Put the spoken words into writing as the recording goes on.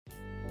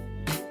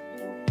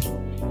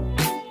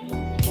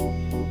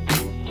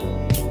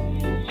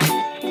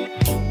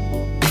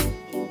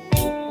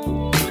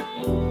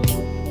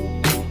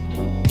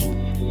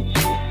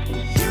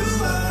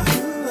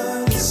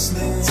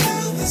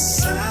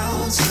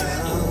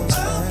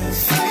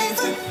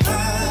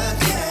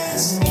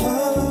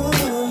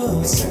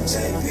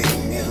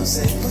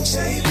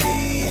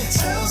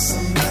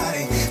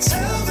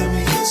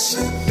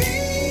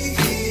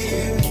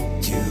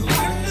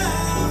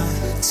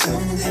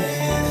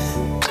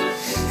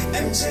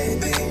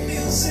JB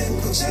Music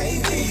with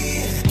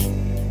JB.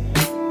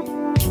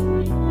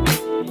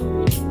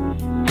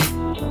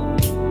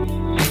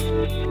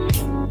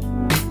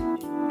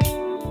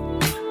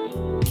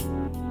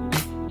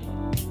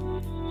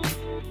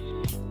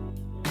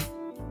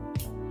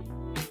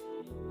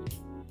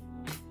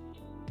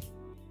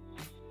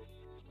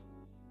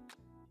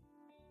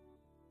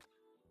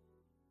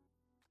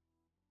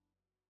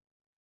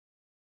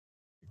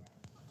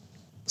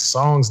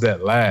 Songs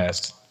that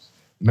last,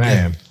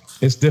 man,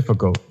 it's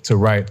difficult to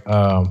write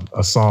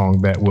a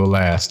song that will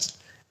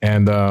last.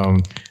 And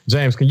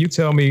James, can you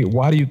tell me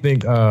why do you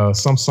think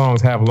some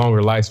songs have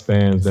longer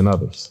lifespans than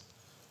others?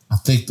 I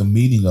think the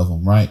meaning of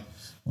them, right?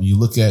 When you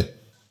look at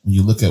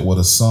what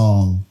a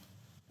song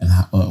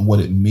and what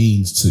it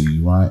means to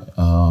you, right?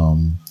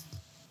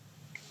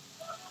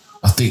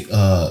 I think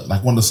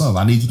like one of the songs,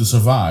 "I Need You to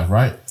Survive,"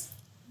 right?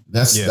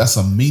 That's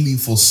a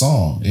meaningful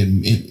song.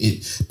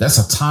 It that's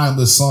a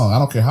timeless song. I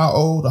don't care how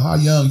old or how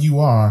young you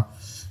are,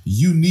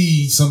 you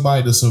need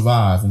somebody to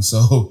survive. And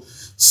so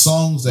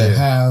songs that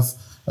have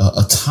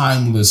a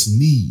timeless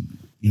need,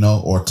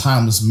 or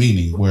timeless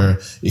meaning, where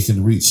it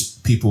can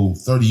reach people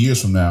 30 years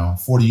from now,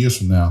 40 years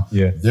from now,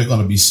 they're going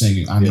to be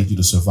singing "I Need You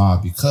to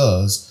Survive"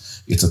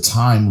 because it's a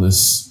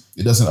timeless,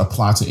 it doesn't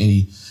apply to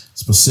any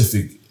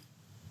specific,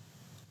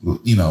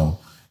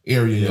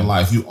 area in your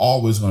life. You're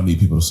always going to need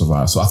people to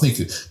survive. So I think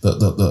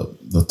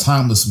the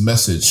timeless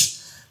message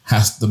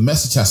has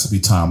to be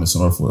timeless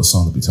in order for a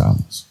song to be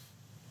timeless.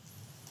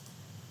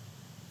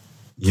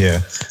 Yeah,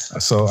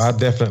 so I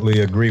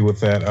definitely agree with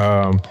that.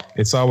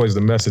 It's always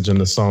the message in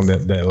the song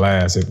that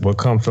lasts. What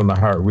comes from the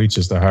heart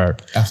reaches the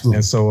heart. Absolutely.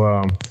 And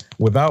so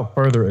without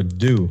further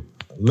ado,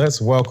 let's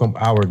welcome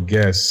our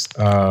guest,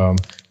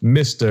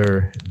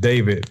 Mr.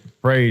 David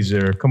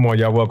Frazier. Come on,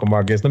 y'all, welcome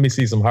our guest. Let me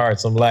see some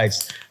hearts, some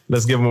likes.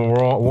 Let's give him a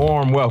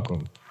warm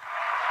welcome.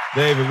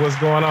 David, what's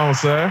going on,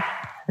 sir?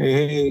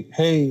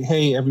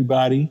 Hey,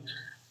 everybody.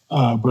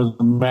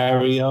 Brother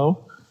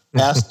Mario,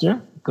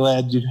 Pastor,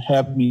 glad you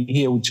have me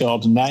here with y'all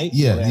tonight.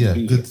 Yeah.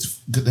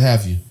 Good to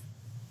have you.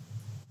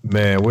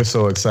 Man, we're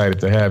so excited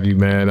to have you,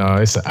 man.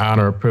 It's an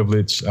honor, a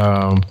privilege.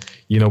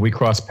 We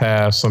crossed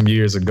paths some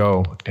years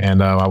ago,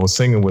 and I was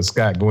singing with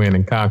Scott Gwynn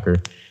and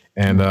Conquer.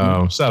 And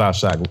shout out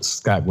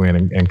Scott Gwynn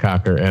and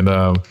Conquer. And,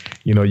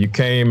 you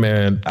came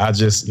and I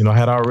just,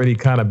 had already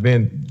kind of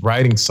been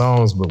writing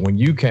songs. But when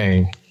you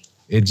came,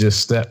 it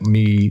just stepped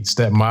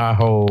my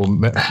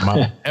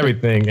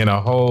everything in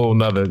a whole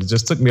nother, it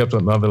just took me up to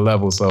another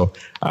level. So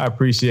I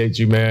appreciate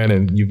you, man.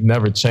 And you've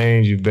never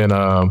changed. You've been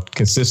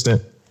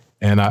consistent.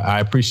 And I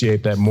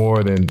appreciate that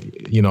more than,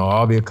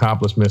 all the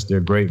accomplishments. They're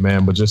great,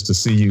 man. But just to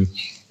see you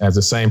as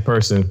the same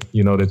person,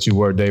 that you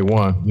were day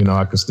one,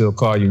 I could still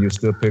call you and you'll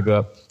still pick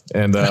up.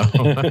 And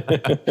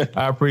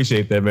I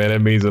appreciate that, man.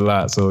 That means a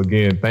lot. So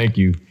again, thank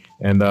you.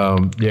 And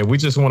we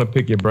just want to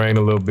pick your brain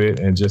a little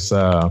bit and just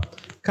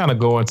kind of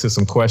go into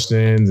some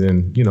questions.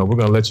 And, we're going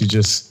to let you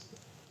just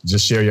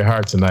share your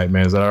heart tonight,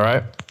 man. Is that all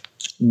right?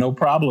 No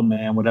problem,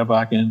 man. Whatever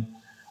I can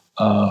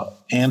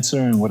answer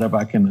and whatever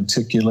I can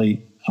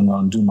articulate, I'm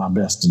going to do my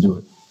best to do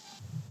it.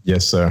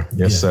 Yes, sir.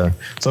 Yes, sir.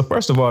 So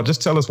first of all,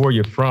 just tell us where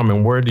you're from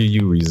and where do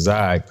you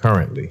reside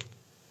currently?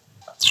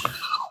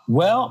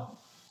 Well,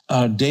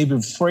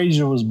 David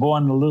Frazier was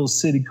born in a little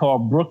city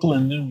called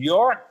Brooklyn, New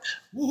York.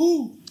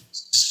 Woohoo!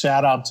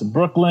 Shout out to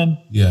Brooklyn.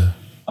 Yeah.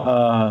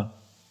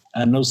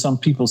 I know some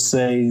people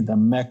say the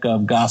Mecca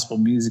of gospel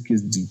music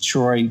is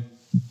Detroit.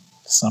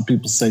 Some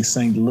people say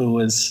St.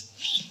 Louis.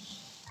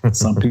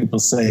 Some people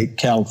say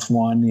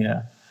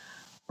California.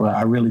 But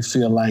I really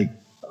feel like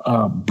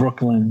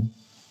Brooklyn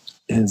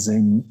is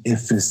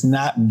if it's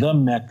not the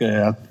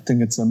Mecca, I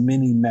think it's a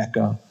mini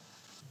Mecca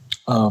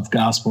of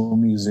gospel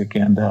music.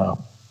 And I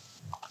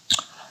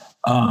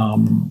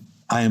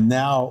am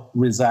now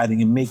residing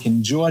in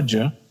Macon,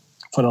 Georgia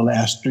for the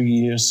last 3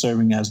 years,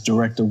 serving as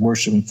Director of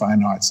Worship and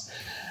Fine Arts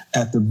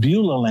at the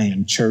Beulah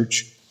Land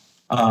Church.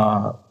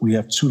 We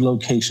have 2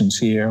 locations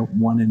here,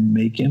 one in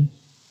Macon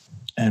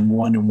and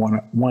one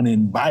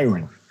in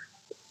Byron,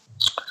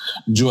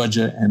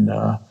 Georgia. And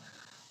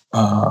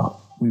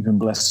we've been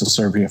blessed to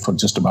serve here for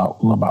just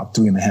about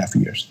 3.5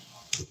 years.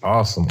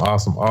 Awesome.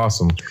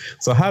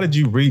 So how did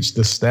you reach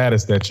the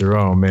status that you're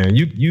on, man?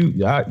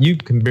 You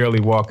can barely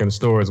walk in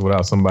stores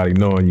without somebody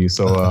knowing you.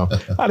 So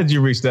how did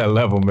you reach that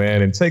level,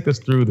 man? And take us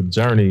through the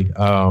journey.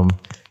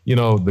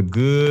 The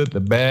good, the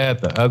bad,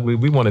 the ugly.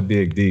 We want to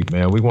dig deep,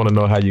 man. We want to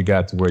know how you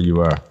got to where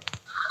you are.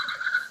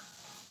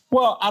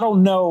 Well, I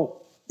don't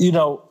know,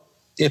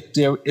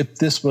 if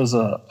this was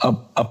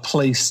a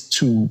place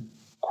to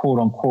quote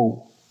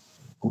unquote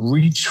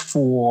reach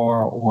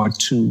for or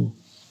to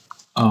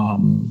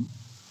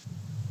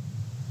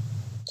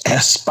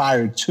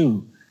aspire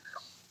to.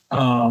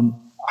 I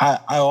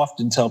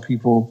often tell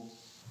people,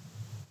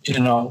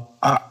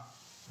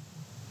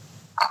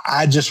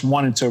 I just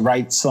wanted to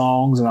write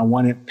songs and I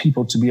wanted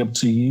people to be able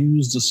to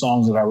use the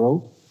songs that I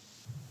wrote.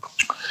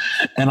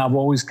 And I've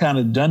always kind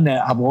of done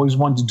that. I've always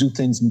wanted to do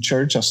things in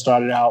church. I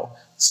started out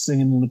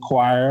singing in the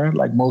choir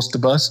like most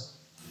of us.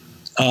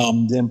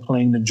 then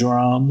playing the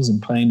drums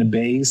and playing the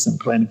bass and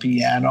playing the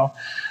piano,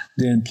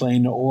 then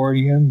playing the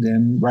organ,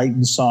 then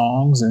writing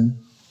songs. And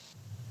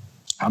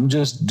I'm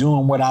just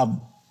doing what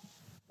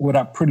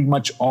I've pretty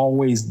much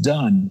always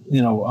done.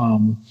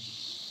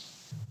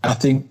 I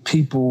think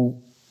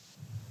people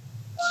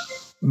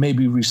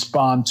maybe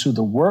respond to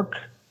the work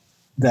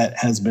that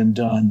has been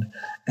done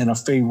in a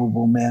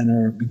favorable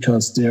manner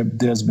because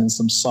there's been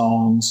some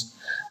songs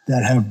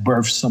that have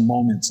birthed some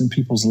moments in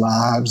people's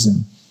lives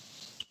and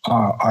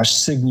are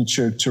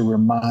signature to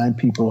remind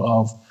people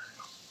of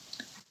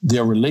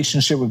their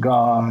relationship with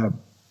God,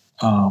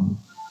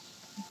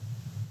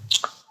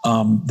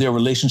 their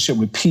relationship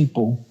with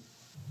people.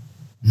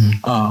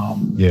 And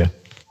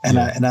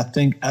I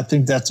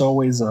think that's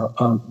always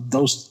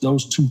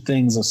those two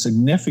things are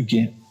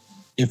significant.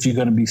 If you're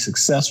going to be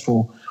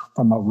successful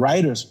from a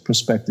writer's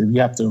perspective, you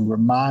have to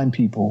remind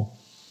people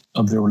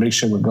of their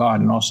relationship with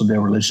God and also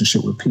their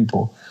relationship with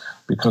people,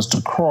 because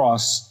the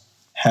cross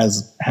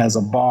has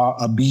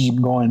a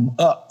beam going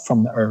up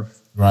from the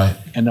earth, right,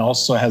 and it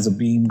also has a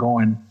beam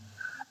going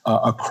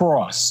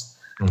across.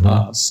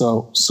 Mm-hmm.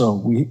 So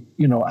we,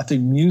 I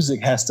think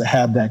music has to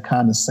have that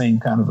same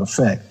kind of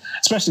effect,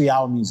 especially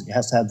our music. It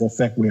has to have the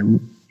effect where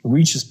it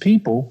reaches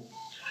people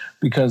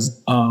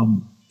because,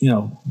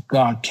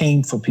 God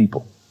came for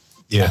people.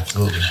 Yeah,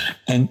 absolutely.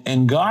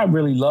 And God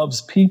really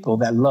loves people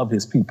that love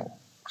his people.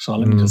 So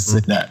let me just say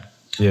that.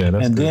 Yeah,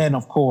 that's and good. then,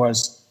 of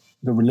course,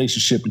 the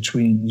relationship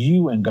between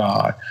you and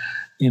God,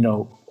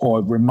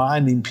 or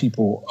reminding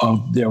people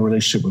of their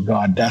relationship with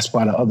God. That's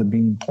why the other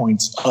beam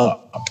points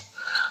up.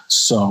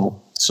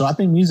 So I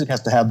think music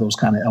has to have those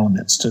kind of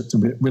elements to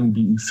really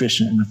be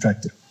efficient and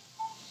effective.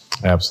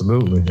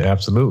 Absolutely.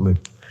 Absolutely.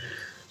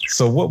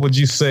 So what would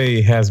you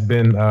say has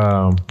been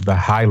the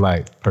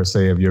highlight, per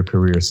se, of your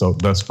career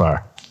thus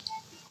far?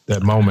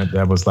 That moment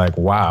that was like,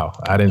 wow,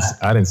 I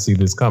didn't see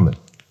this coming.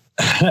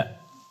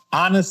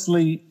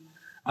 Honestly,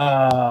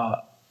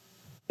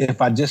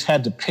 if I just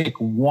had to pick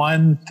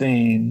one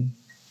thing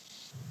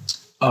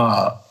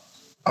we're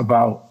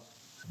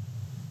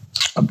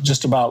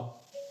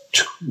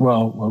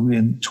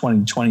in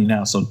 2020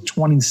 now, so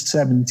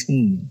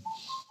 2017.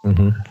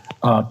 Mm-hmm.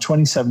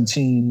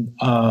 2017,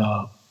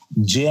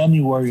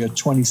 January of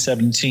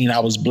 2017, I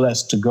was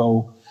blessed to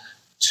go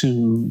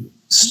to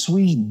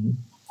Sweden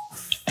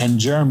and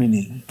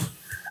Germany.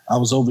 I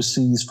was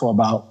overseas for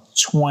about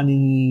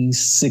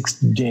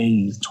 27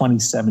 days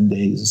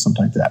or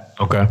something like that.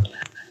 Okay.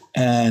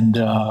 And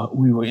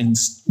we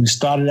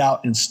started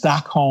out in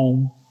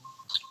Stockholm,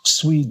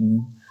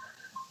 Sweden,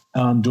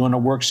 doing a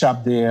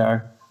workshop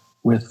there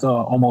with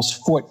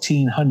almost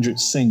 1,400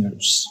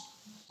 singers.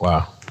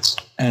 Wow.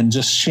 And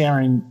just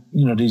sharing,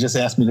 they just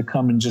asked me to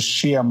come and just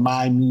share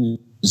my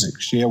music,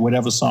 share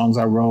whatever songs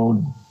I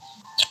wrote.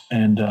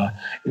 And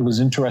it was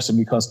interesting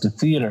because the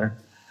theater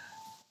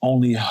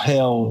only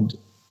held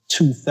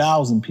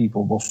 2,000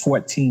 people, but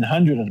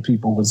 1,400 of the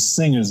people were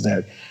singers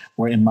that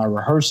were in my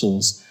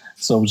rehearsals.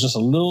 So it was just a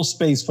little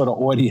space for the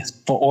audience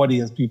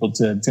people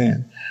to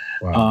attend.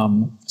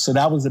 Wow. So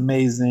that was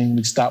amazing.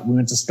 We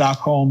went to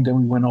Stockholm,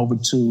 then we went over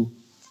to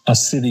a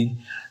city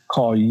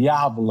called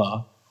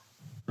Gävle,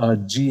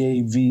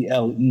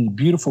 Gavle,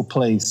 beautiful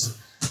place.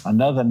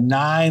 Another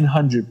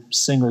 900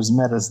 singers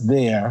met us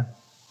there.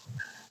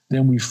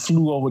 Then we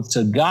flew over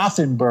to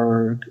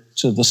Gothenburg,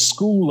 to the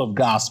School of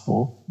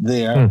Gospel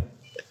there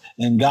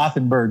in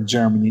Gothenburg,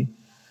 Germany,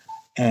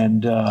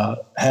 and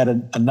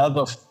had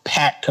another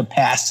packed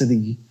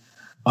capacity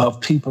of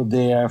people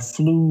there.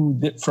 Flew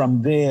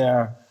from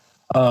there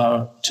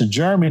to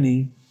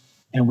Germany,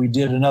 and we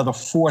did another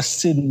 4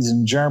 cities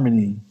in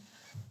Germany.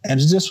 And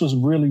it just was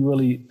really,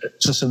 really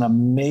just an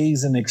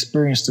amazing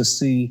experience to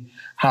see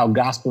how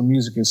gospel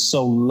music is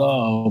so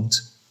loved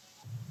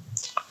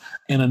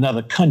in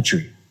another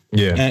country.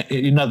 Yeah.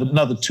 And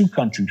another 2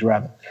 countries,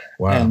 rather.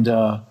 Wow. And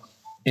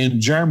in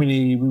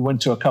Germany, we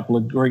went to a couple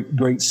of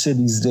great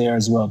cities there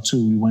as well,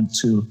 too. We went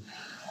to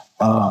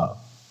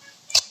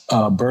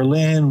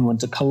Berlin, we went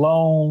to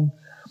Cologne,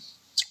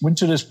 went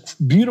to this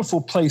beautiful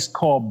place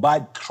called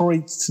Bad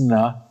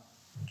Kreuznach,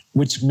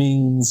 which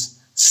means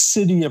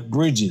City of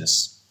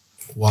Bridges.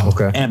 Wow.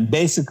 Okay. And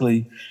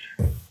basically,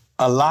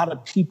 a lot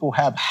of people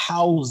have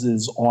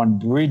houses on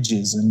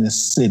bridges in this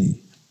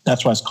city.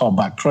 That's why it's called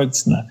Bad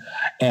Kreuznach.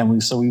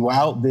 And so we were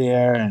out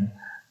there, and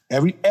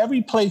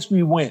every place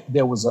we went,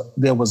 there was a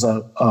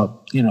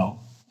 400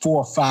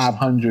 or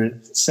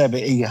 500,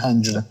 700,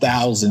 800,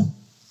 1,000.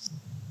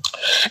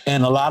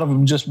 And a lot of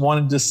them just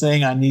wanted to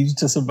sing "I Need You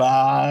to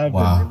Survive."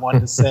 Wow. And they wanted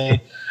to sing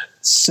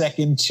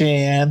 "Second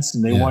Chance,"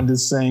 and they wanted to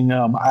sing.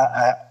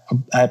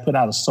 I put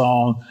out a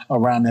song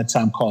around that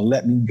time called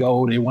 "Let Me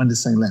Go." They wanted to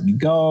sing "Let Me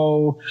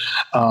Go."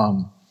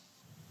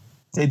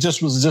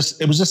 It was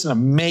just an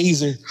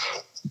amazing,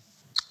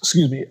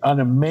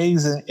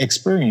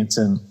 experience,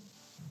 and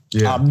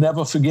I'll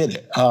never forget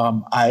it.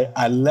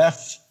 I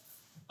left.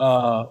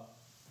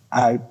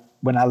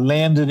 When I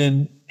landed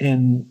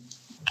in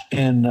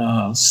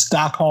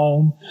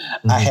Stockholm,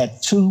 I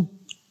had two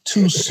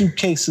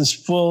suitcases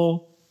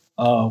full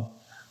of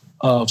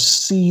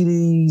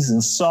CDs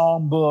and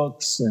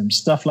songbooks and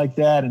stuff like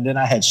that. And then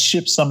I had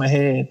shipped some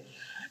ahead.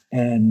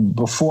 And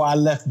before I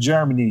left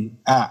Germany,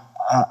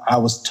 I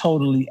was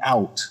totally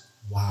out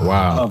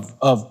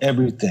of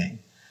everything.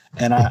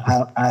 And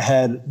I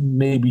had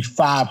maybe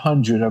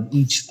 500 of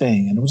each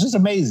thing. And it was just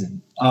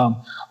amazing.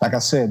 Like I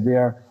said,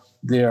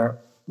 their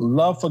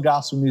love for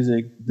gospel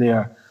music,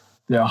 their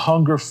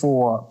hunger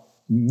for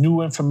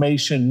new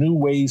information, new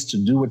ways to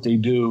do what they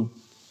do,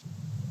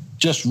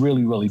 just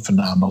really, really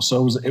phenomenal.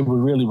 So it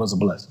really was a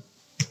blessing.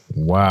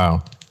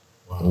 Wow.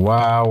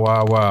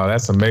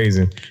 That's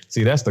amazing.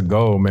 See, that's the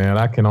goal, man.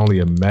 I can only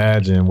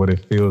imagine what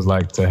it feels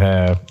like to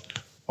have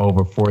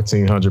over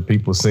 1,400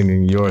 people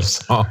singing your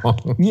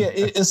song. Yeah,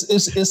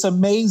 it's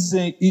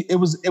amazing. It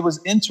was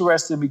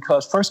interesting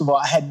because, first of all,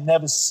 I had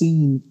never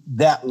seen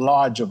that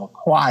large of a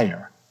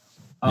choir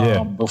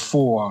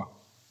before.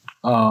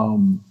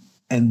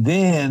 And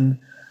then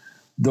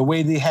the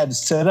way they had it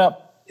set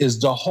up is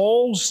the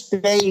whole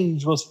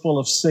stage was full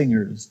of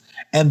singers,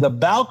 and the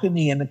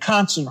balcony in the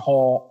concert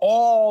hall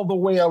all the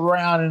way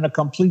around in a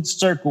complete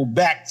circle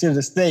back to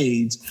the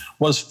stage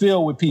was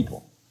filled with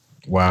people.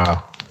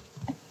 Wow.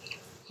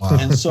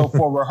 And so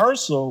for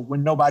rehearsal,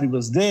 when nobody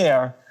was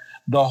there,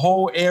 the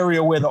whole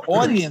area where the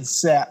audience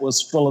sat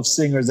was full of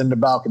singers and the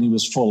balcony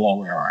was full all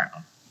the way around.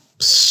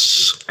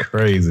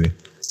 Crazy.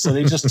 So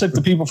they just took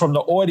the people from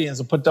the audience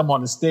and put them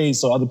on the stage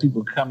so other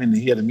people could come in and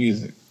hear the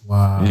music.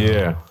 Wow.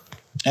 Yeah.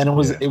 And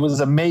it was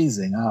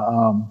amazing.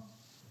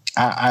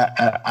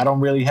 I don't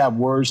really have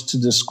words to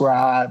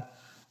describe,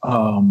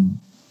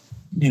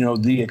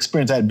 the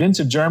experience. I had been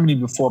to Germany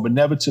before, but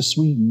never to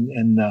Sweden.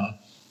 And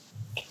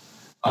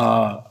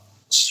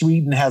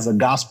Sweden has a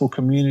gospel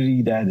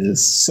community that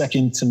is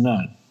second to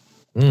none.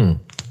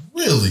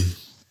 Really?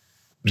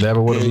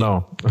 Never would have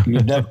known.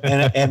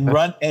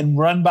 and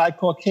run by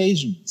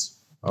Caucasians.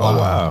 Oh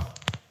wow!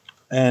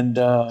 And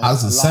how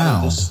does it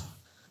sound?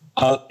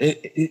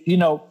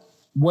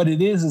 What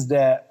it is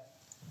that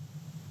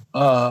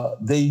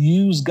they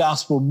use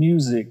gospel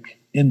music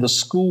in the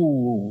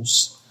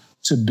schools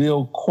to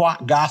build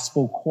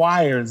gospel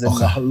choirs in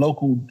the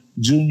local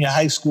junior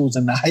high schools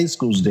and the high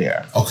schools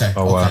there. Okay.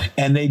 Oh wow!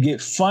 And they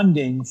get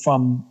funding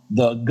from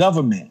the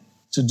government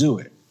to do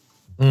it.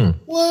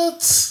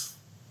 What?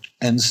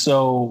 And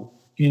so,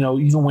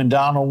 even when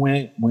Donald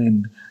went,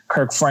 when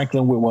Kirk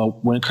Franklin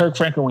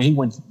when he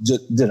went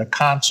did a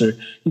concert,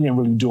 he didn't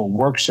really do a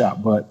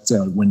workshop. But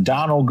when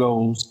Donald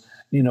goes,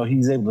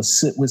 he's able to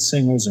sit with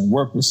singers and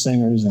work with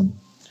singers, and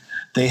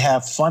they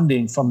have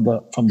funding from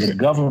the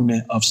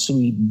government of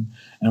Sweden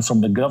and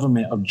from the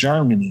government of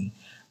Germany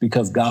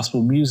because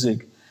gospel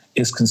music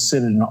is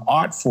considered an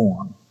art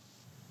form.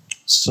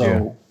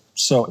 So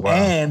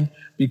and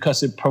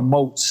because it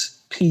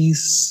promotes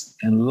peace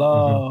and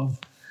love.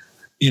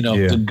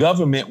 The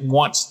government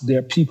wants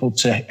their people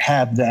to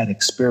have that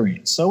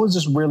experience. So it was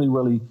just really,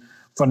 really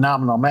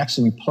phenomenal. I'm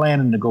actually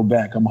planning to go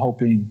back. I'm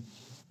hoping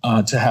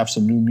to have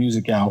some new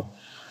music out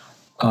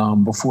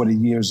before the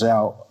year's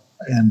out.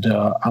 And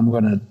I'm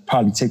going to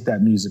probably take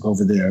that music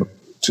over there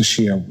to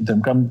share with them.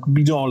 I'm going to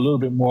be doing a little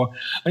bit more,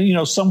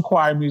 some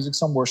choir music,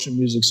 some worship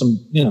music, some,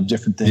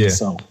 different things. Yeah.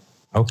 So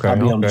Okay. I'll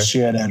be able to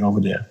share that over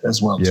there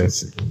as well.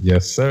 Yes. Too.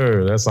 Yes,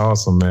 sir. That's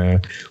awesome,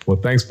 man. Well,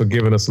 thanks for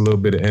giving us a little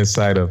bit of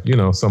insight of,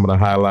 some of the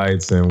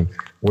highlights and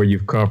where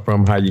you've come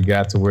from, how you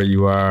got to where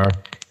you are.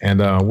 And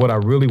what I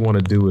really want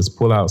to do is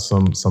pull out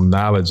some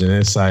knowledge and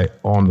insight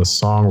on the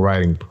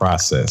songwriting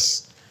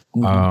process.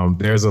 Mm-hmm.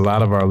 There's a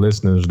lot of our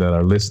listeners that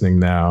are listening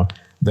now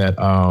that,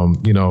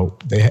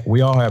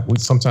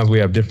 sometimes we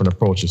have different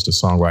approaches to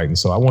songwriting.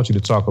 So I want you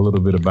to talk a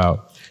little bit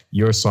about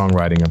your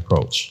songwriting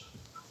approach.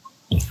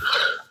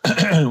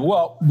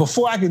 Well,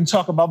 before I can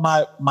talk about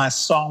my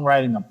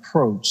songwriting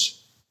approach,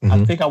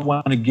 I think I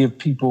want to give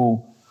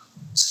people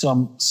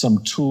some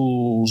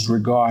tools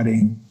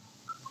regarding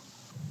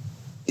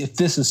if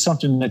this is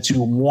something that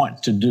you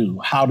want to do,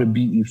 how to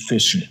be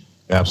efficient.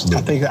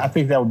 Absolutely. I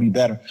think that would be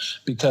better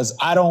because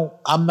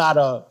I'm not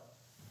a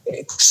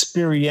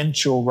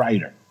experiential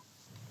writer.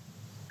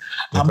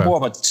 Okay.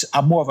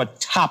 I'm more of a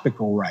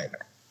topical writer.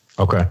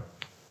 Okay.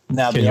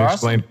 Now Can you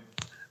explain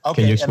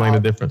the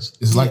difference?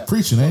 It's like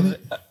preaching, ain't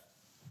it?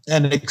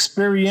 An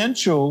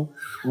experiential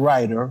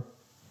writer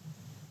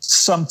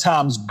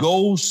sometimes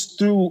goes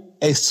through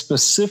a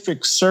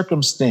specific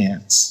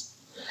circumstance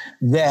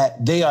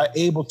that they are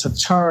able to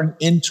turn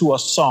into a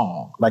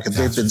song. Like if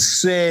they've been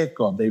sick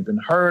or they've been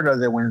hurt or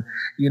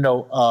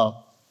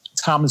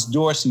Thomas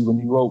Dorsey, when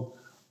he wrote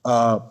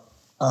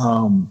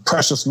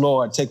Precious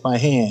Lord, Take My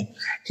Hand,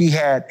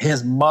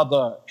 his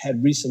mother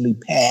had recently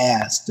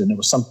passed and it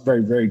was something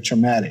very, very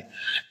traumatic.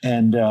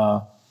 And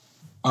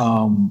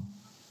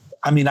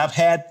I've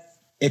had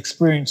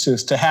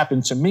experiences to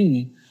happen to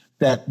me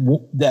that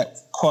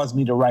caused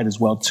me to write as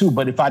well too.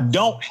 But if I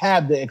don't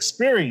have the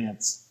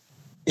experience,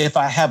 if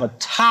I have a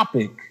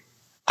topic,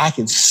 I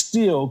can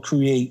still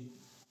create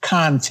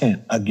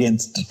content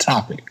against the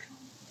topic.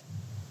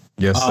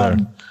 Yes, sir.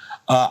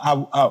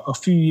 A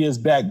few years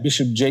back,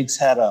 Bishop Jakes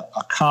had a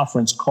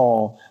conference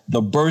called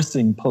The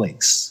Birthing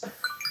Place.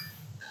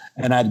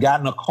 and I'd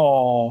gotten a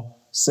call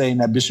saying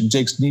that Bishop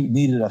Jakes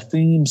needed a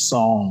theme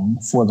song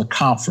for the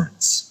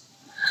conference.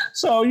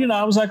 So,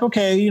 I was like,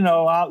 okay,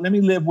 let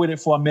me live with it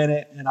for a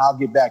minute and I'll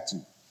get back to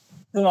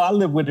you. I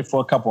lived with it for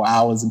a couple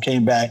hours and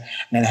came back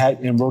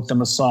and wrote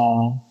them a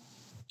song.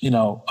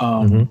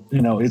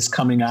 It's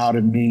coming out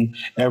of me,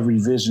 every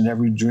vision,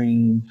 every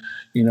dream,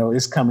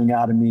 it's coming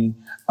out of me.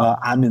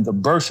 I'm in the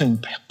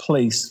birthing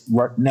place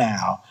right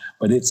now,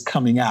 but it's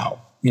coming out,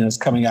 it's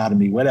coming out of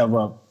me.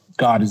 Whatever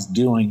God is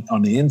doing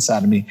on the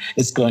inside of me,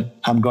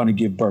 I'm going to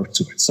give birth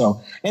to it.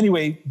 So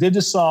anyway, did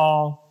the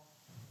song,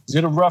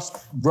 did a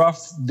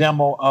rough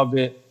demo of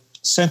it,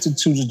 sent it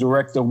to the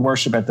director of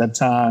worship at that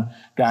time,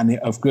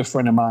 a good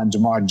friend of mine,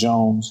 Jamar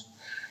Jones.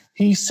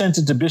 He sent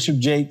it to Bishop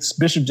Jakes.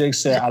 Bishop Jakes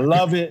said, I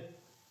love it.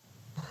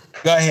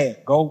 Go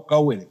ahead,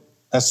 go with it.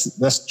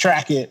 Let's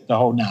track it, the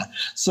whole nine.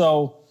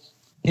 So,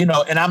 and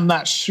I'm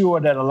not sure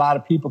that a lot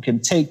of people can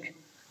take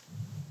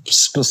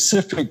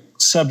specific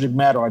subject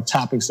matter or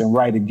topics and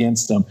write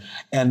against them.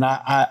 And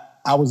I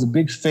was a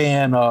big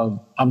fan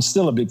I'm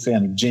still a big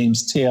fan of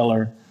James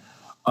Taylor.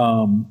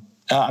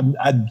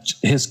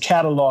 His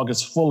catalog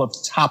is full of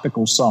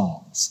topical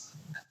songs.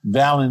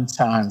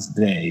 Valentine's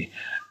Day,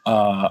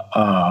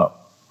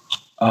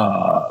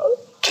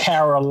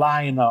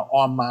 Carolina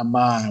on My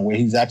Mind, where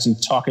he's actually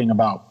talking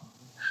about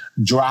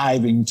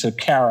driving to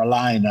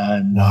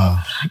Carolina and,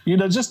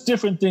 just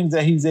different things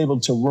that he's able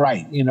to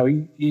write.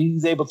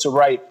 He's able to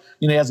write,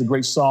 he has a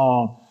great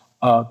song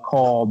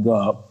called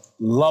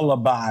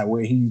Lullaby,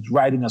 where he's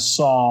writing a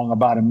song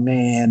about a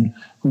man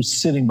who's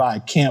sitting by a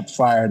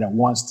campfire that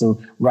wants to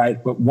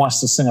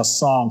sing a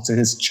song to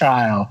his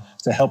child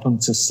to help him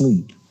to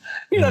sleep.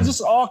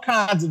 Just all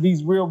kinds of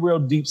these real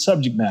deep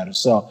subject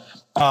matters.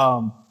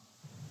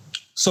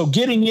 So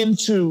getting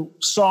into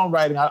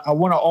songwriting, I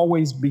want to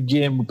always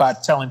begin by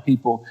telling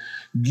people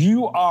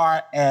you're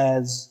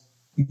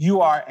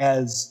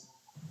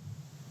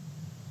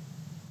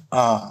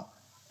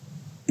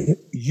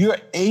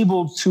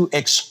able to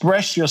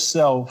express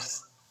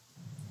yourself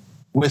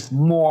with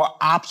more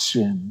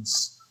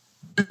options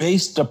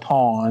based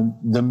upon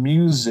the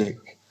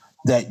music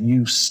that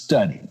you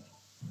study.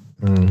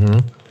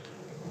 Mm-hmm.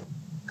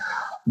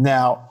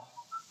 Now,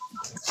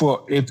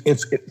 for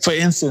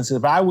instance,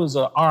 if I was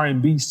an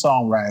R&B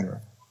songwriter,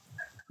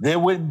 there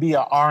wouldn't be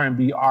an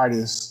R&B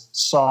artist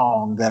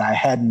song that I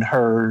hadn't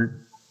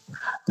heard.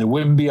 There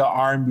wouldn't be an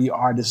R&B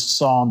artist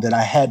song that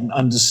I hadn't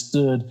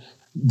understood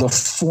the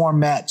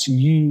formats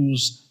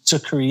used to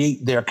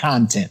create their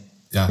content.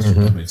 Gotcha.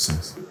 Mm-hmm. That makes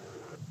sense.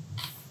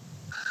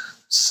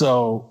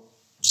 So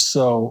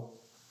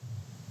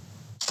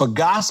for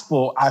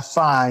gospel, I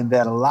find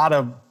that a lot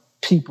of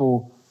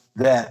people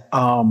that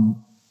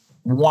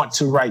want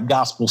to write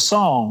gospel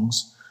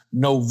songs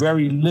know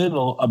very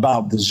little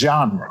about the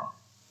genre.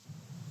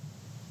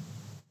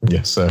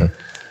 Yes, sir.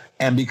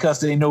 And because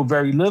they know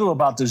very little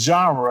about the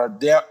genre,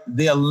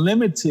 they're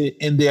limited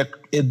in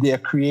their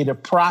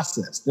creative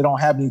process. They don't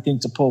have anything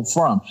to pull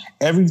from.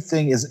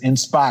 Everything is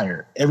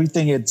inspired.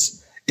 Everything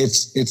it's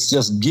just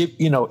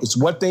it's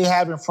what they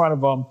have in front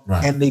of them,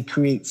 right, and they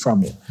create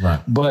from it.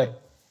 Right.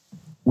 But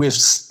with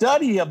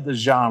study of the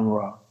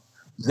genre,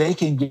 they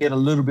can get a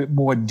little bit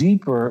more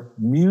deeper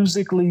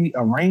musically,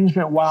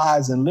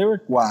 arrangement-wise, and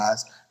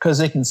lyric-wise, because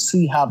they can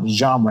see how the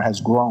genre has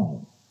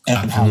grown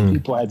and how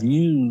people have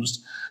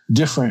used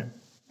different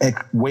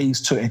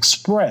ways to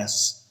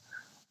express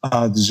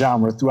the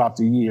genre throughout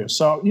the years.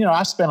 So,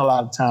 I spent a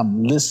lot of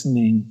time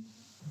listening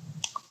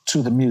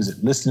to the music,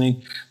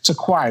 listening to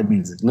choir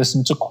music,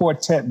 listening to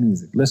quartet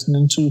music,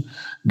 listening to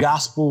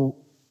gospel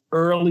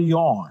early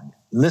on,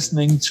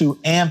 listening to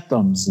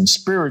anthems and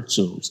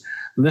spirituals,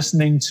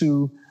 listening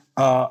to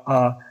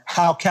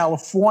how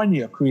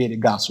California created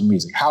gospel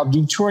music, how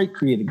Detroit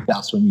created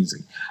gospel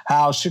music,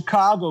 how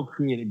Chicago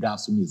created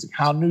gospel music,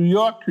 how New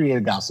York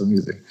created gospel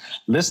music,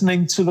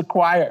 listening to the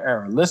choir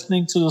era,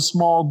 listening to the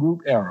small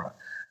group era,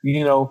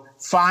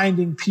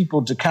 finding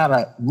people to kind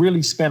of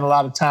really spend a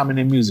lot of time in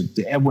their music,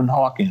 the Edwin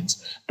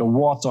Hawkins, the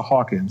Walter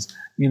Hawkins.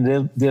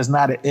 There's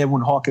not an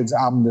Edwin Hawkins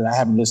album that I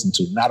haven't listened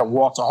to, not a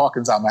Walter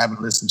Hawkins album I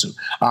haven't listened to,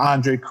 an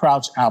Andre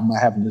Crouch album I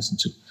haven't listened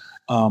to.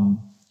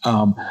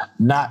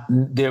 Not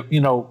there,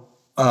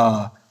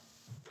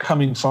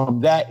 coming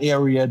from that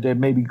area, they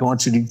may be going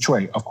to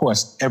Detroit. Of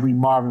course, every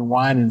Marvin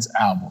Winans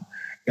album,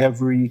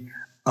 every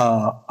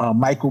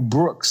Michael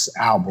Brooks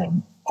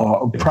album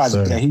or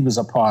project that he was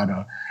a part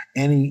of,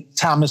 any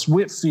Thomas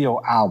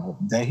Whitfield album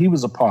that he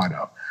was a part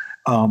of,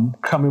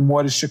 coming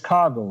more to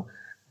Chicago,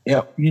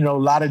 a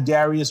lot of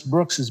Darius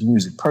Brooks's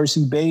music,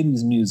 Percy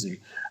Beatty's music,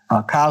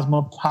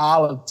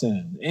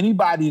 Cosmopolitan,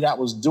 anybody that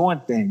was doing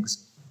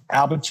things,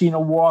 Albertina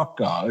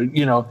Walker,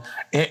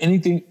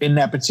 anything in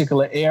that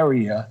particular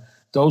area,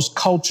 those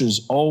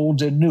cultures,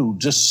 old and new,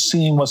 just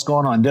seeing what's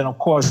going on. Then, of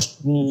course,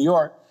 New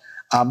York,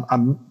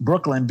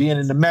 Brooklyn, being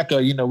in the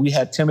Mecca, we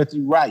had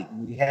Timothy Wright.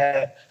 We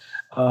had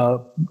a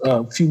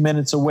few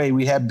minutes away,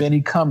 we had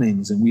Benny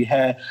Cummings, and we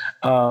had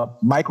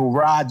Michael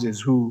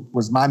Rogers, who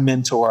was my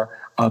mentor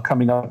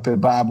coming up at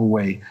Bible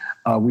Way.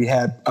 We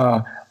had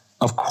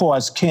of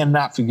course,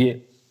 cannot forget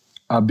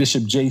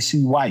Bishop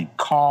J.C. White,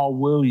 Carl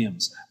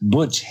Williams,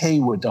 Butch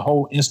Hayward, the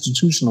whole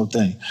Institutional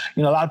thing.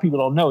 You know, a lot of people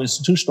don't know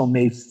Institutional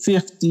made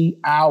 50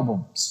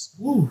 albums.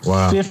 Ooh.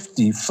 Wow.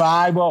 50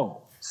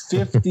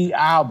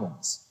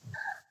 albums.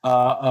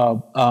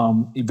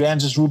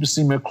 Evangelist Ruby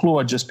C.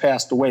 McClure just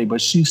passed away, but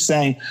she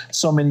sang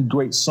so many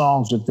great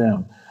songs with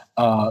them.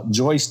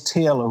 Joyce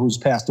Taylor, who's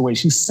passed away,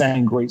 she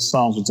sang great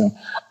songs with them.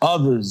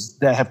 Others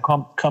that have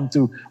come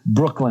through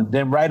Brooklyn.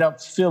 Then right up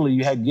Philly,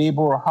 you had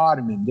Gabriel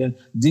Hardiman. Then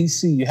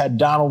D.C., you had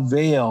Donald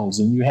Vales,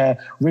 and you had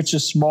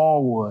Richard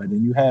Smallwood,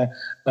 and you had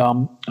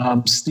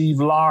Steve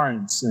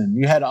Lawrence, and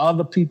you had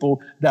other people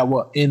that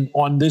were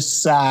on this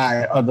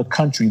side of the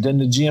country. Then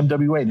the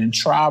GMWA, then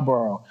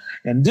Triborough,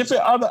 and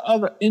different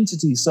other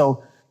entities.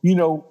 So, you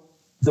know,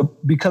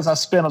 because I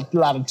spent a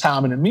lot of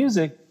time in the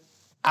music,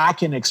 I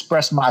can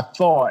express my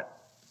thought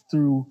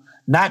through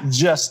not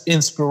just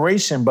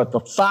inspiration, but the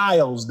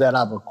files that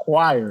I've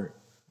acquired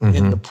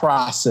in the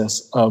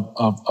process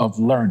of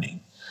learning.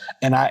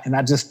 And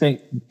I just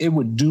think it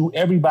would do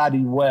everybody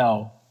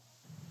well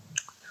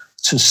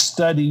to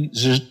study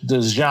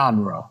the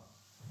genre.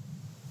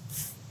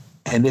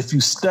 And if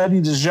you study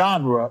the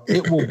genre,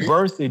 it will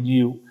birth in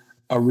you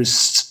a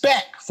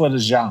respect for the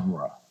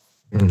genre,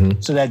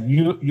 so that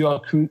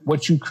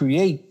what you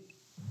create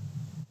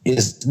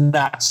is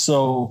not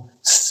so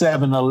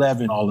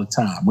 7-Eleven all the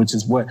time, which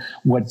is what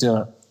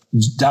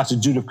Dr.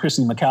 Judith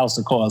Christie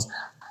McAllister calls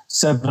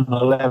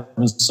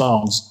 7-Eleven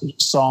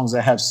songs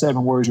that have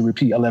 7 words you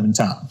repeat 11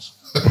 times.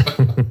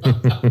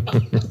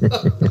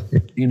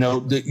 You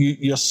know,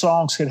 your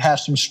songs could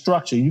have some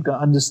structure. You can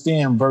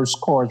understand verse,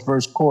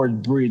 chorus,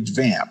 bridge,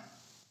 vamp.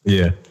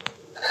 Yeah.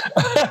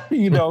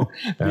 You know,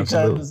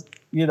 because,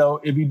 you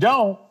know, if you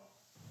don't,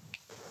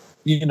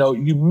 you know,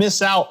 you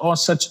miss out on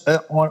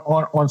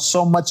on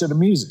so much of the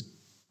music.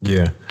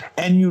 Yeah.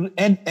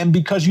 And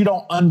because you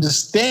don't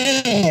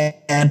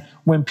understand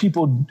when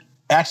people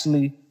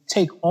actually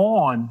take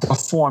on the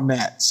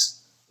formats,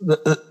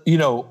 you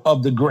know,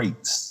 of the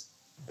greats.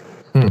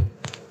 You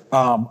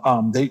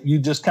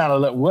just kind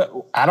of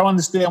I don't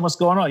understand what's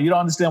going on. You don't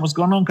understand what's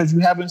going on because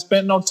you haven't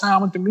spent no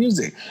time with the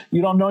music.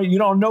 You don't know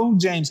who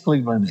James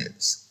Cleveland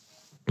is.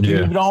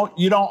 Yeah.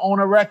 You don't own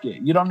a record.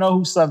 You don't know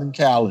who Southern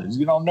Cal is.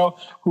 You don't know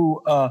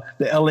who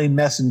the LA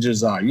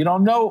Messengers are. You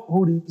don't know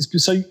who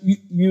these. So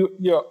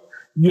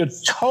you're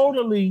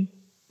totally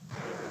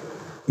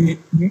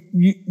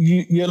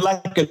you're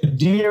like a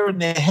deer in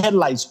the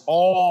headlights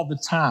all the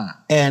time,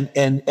 and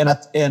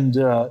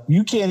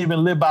you can't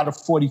even live by the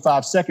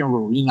 45-second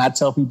rule. You know, I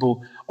tell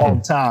people all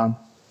the time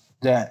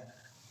that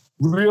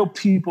real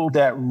people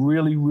that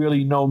really,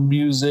 really know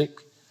music,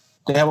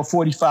 they have a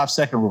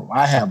 45-second rule.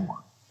 I have one.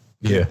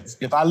 Yeah.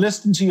 If I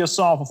listen to your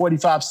song for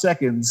 45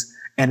 seconds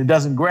and it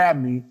doesn't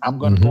grab me, I'm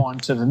going to go on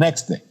to the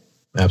next thing.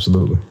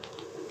 Absolutely.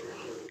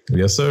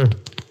 Yes, sir.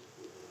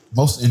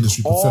 Most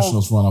industry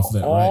professionals run off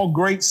that, all right?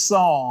 great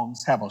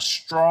songs have a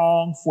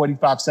strong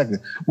 45 seconds,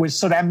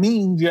 so that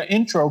means your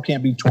intro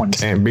can't be 20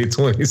 seconds. Can't be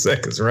 20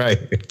 seconds, right?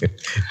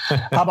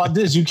 How about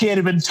this? You can't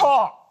even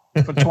talk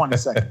for 20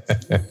 seconds.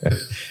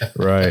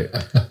 Right.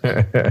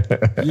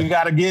 You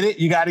got to get it.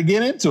 You got to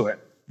get into it.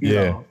 You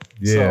know?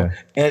 Yeah.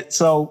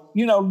 So,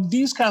 you know,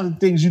 these kinds of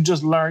things you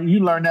just learn. You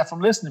learn that from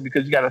listening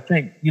because you got to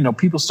think, you know,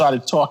 people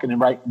started talking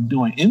and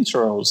doing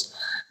intros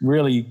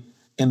really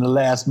in the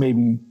last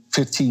maybe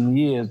 10,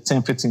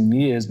 15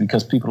 years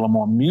because people are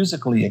more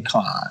musically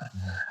inclined.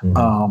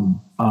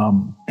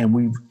 And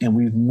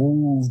we've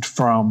moved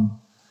from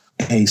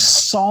a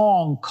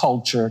song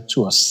culture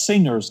to a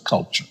singer's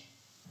culture.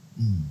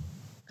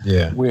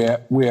 Yeah.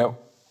 Where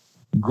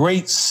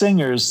great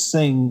singers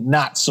sing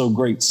not so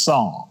great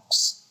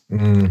songs.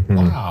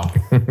 Wow.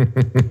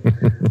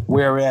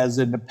 Whereas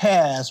in the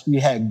past, we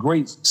had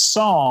great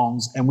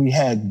songs and we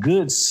had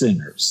good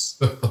singers.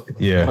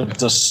 Yeah. But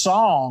the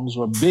songs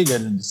were bigger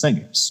than the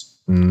singers.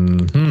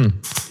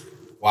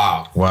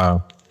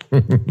 Wow.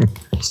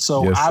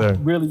 So Yes, I sir.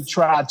 really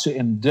tried to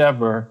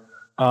endeavor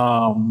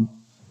to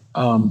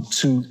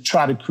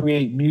try to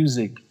create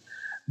music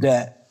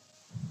that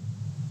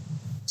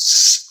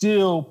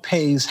still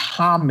pays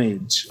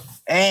homage.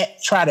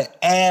 Try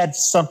to add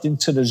something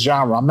to the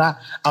genre.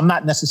 I'm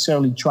not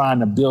necessarily trying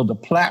to build a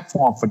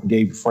platform for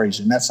David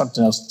Frazier. And that's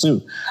something else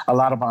too. A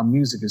lot of our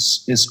music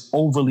is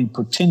overly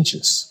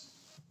pretentious.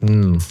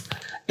 And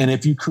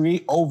if you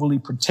create overly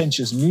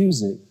pretentious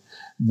music,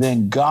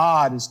 then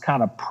God is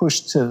kind of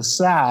pushed to the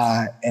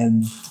side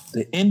and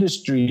the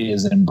industry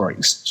is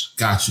embraced.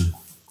 Got you.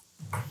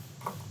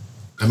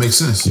 That makes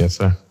sense. Yes,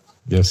 sir.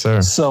 Yes,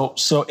 sir. So,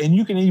 and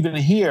you can even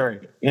hear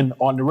it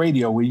on the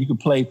radio where you can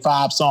play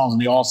 5 songs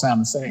and they all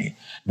sound the same.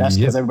 That's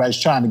because everybody's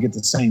trying to get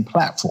the same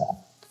platform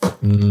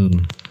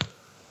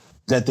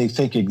that they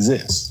think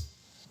exists.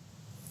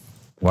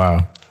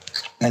 Wow.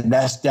 And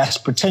that's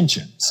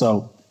pretension.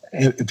 So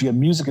if your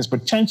music is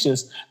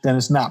pretentious, then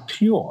it's not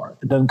pure.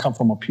 It doesn't come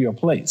from a pure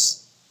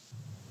place.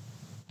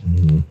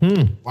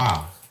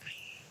 Wow.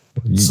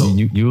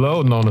 You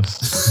loading on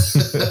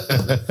us.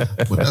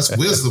 But that's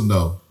wisdom,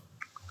 though.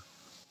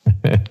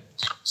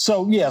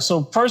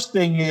 So first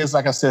thing is,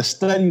 like I said,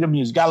 study the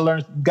music. Got to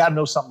learn. Got to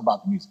know something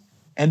about the music.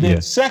 And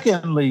then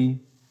secondly,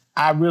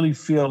 I really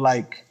feel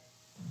like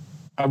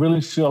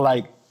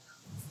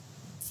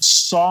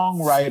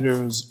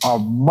songwriters are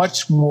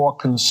much more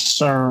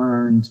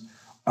concerned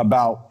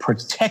about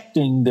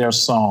protecting their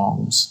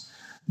songs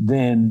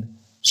than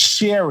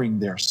sharing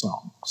their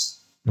songs.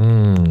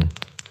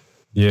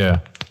 Yeah.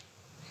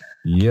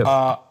 Yep.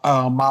 I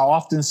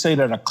often say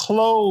that a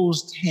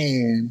closed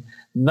hand,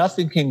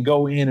 nothing can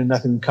go in and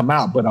nothing can come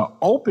out, but an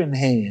open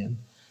hand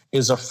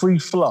is a free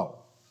flow.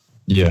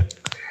 Yeah.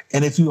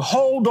 And if you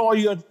hold all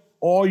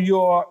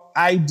your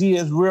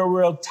ideas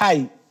real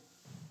tight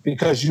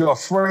because you're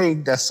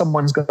afraid that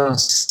someone's going to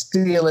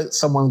steal it,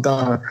 someone's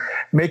going to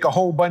make a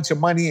whole bunch of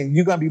money, and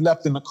you're going to be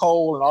left in the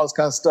cold and all this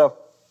kind of stuff,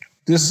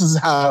 this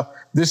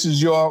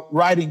is your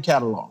writing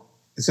catalog.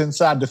 It's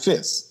inside the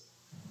fist.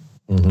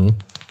 Mm-hmm.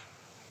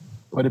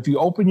 But if you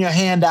open your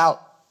hand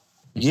out,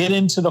 get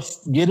into the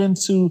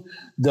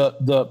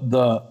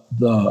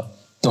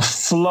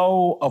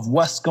flow of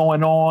what's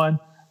going on,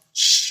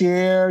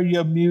 share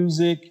your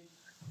music.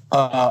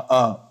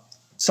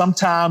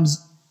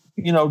 Sometimes,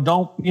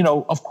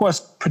 of course,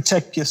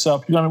 protect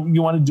yourself.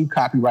 You want to do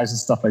copyrights and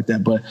stuff like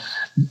that, but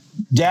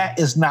that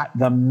is not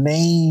the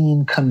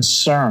main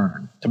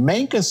concern. The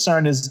main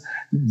concern is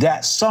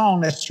that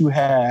song that you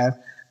have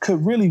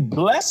could really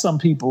bless some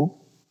people.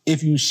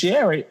 If you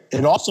share it,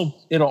 it'll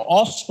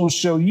also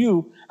show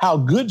you how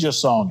good your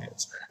song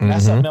is. And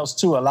that's something else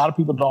too. A lot of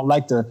people don't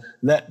like to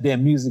let their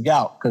music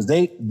out because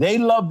they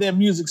love their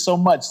music so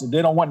much that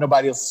they don't want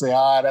nobody else to say,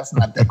 that's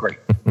not that great.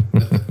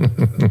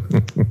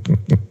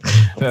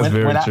 That's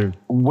very true.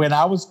 When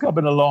I was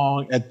coming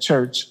along at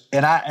church,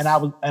 and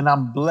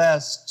I'm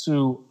blessed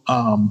to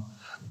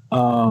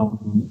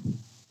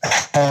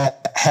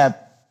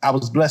I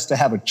was blessed to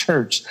have a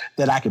church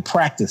that I could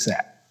practice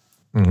at.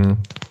 Mm-hmm.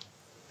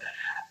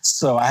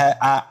 So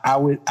I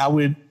would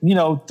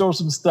throw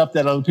some stuff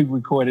that other people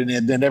recorded in,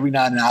 and then every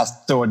now and then I'll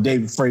throw a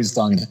David Fraser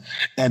song in,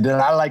 and then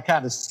I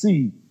kind of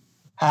see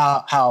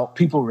how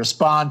people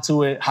respond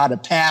to it, how the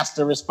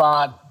pastor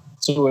respond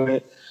to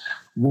it,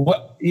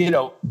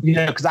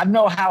 because I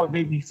know how it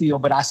made me feel,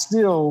 but I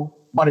still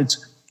wanted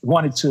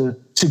to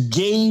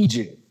gauge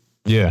it.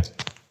 Yeah.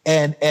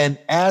 And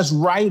as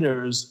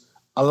writers,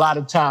 a lot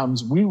of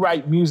times we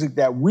write music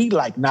that we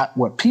like, not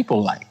what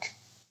people like.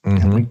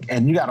 Mm-hmm.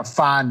 And you got to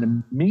find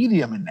the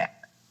medium in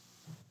that.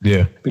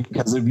 Yeah.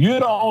 Because if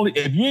you're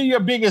your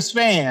biggest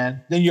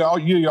fan, then you're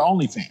your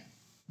only fan.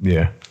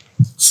 Yeah.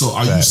 So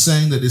are you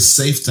saying that it's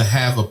safe to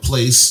have a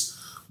place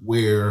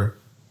where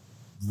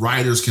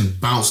writers can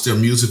bounce their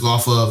music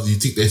off of? Do you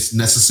think that's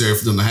necessary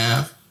for them to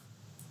have?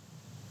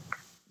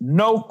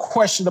 No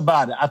question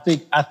about it. I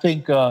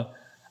think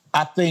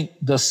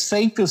the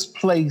safest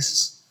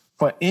place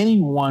for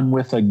anyone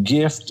with a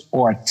gift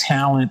or a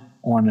talent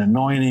or an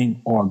anointing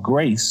or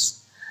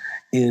grace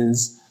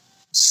is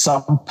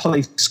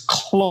someplace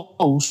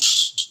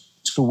close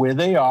to where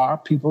they are,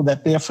 people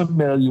that they're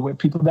familiar with,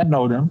 people that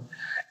know them,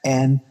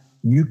 and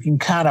you can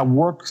kind of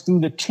work through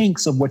the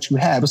kinks of what you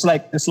have. It's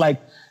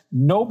like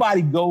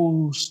nobody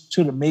goes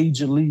to the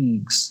major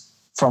leagues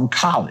from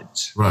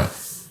college. Right.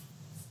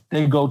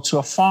 They go to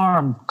a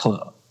farm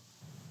club.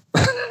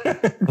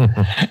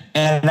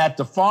 And at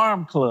the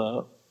farm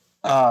club,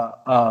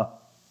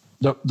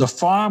 the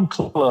farm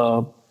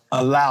club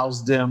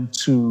allows them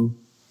to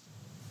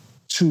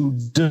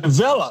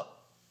develop.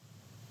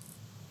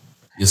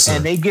 Yes, sir.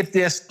 And they get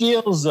their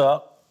skills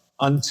up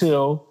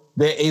until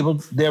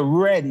they're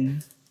ready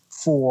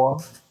for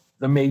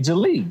the major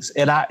leagues.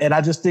 And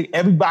I just think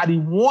everybody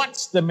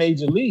wants the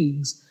major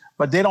leagues,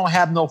 but they don't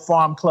have no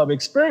farm club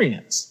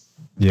experience.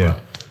 Yeah.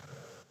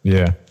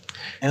 Yeah.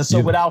 And so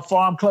without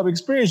farm club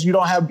experience, you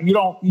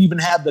don't even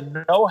have the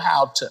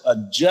know-how to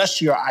adjust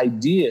your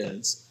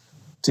ideas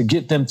to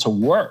get them to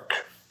work.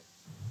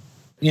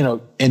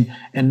 And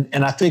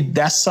I think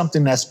that's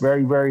something that's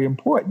very, very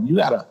important.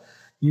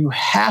 You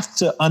have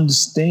to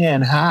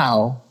understand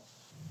how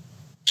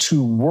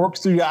to work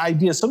through your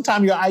ideas.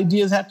 Sometimes your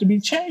ideas have to be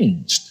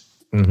changed.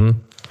 Mm-hmm.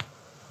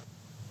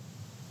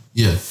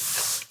 Yeah.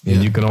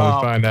 And you can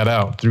only find that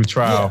out through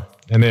trial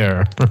and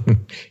error.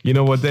 You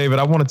know what, David?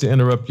 I wanted to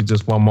interrupt you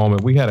just one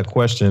moment. We had a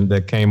question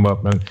that came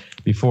up, and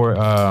before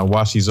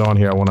while she's on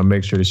here, I want to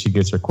make sure that she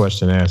gets her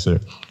question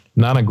answered.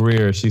 Nana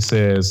Greer, she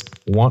says,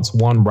 once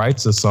one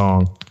writes a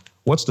song,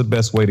 what's the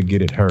best way to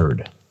get it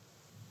heard?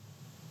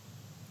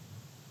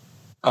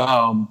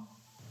 Hold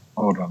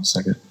on a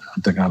second. I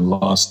think I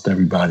lost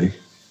everybody.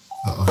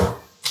 Uh-oh.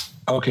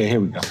 Okay, here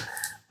we go.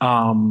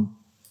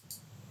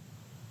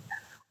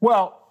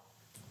 Well,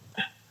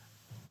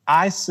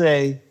 I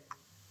say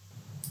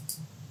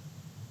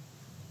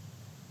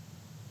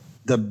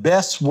the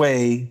best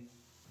way,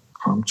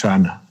 I'm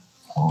trying to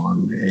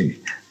on a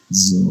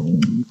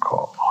Zoom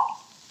call.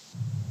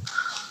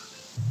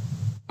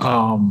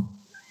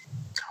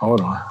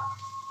 Hold on.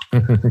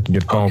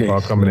 Get a phone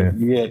call coming in.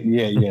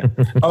 Yeah.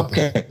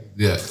 Okay.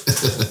 Yeah.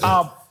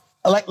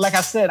 Like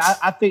I said,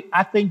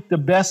 I think the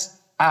best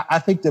I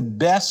think the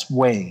best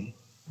way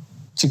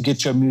to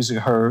get your music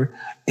heard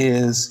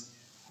is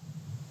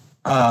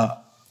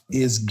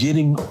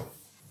getting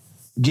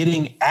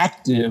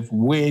active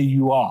where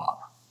you are.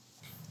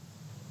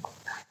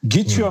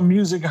 Get your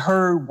music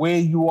heard where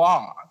you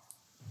are.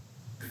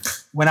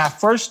 When I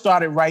first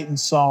started writing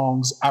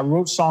songs, I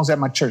wrote songs at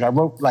my church. I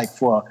wrote like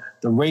for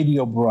the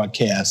radio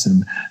broadcast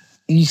and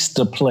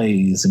Easter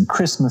plays and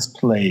Christmas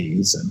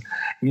plays. And,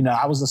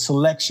 I was a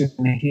selection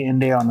here and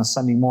there on a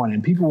Sunday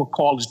morning. People would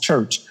call the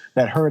church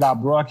that heard our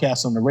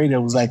broadcast on the radio.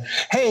 It was like,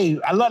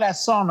 hey, I love that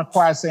song. The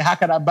choir say, how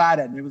could I buy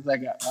that? And it was like,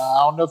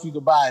 I don't know if you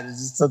could buy it.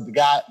 It's just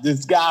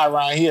this guy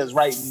around here is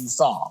writing these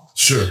songs.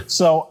 Sure.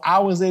 So I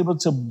was able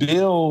to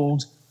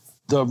build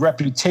the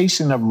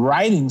reputation of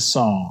writing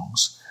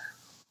songs.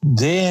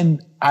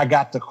 Then I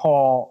got the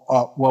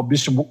call,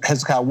 Bishop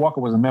Hezekiah Walker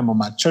was a member of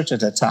my church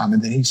at that time,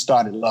 and then he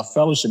started Love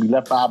Fellowship. He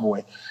left Bible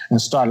Way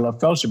and started Love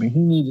Fellowship, and he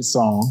needed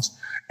songs.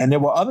 And there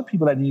were other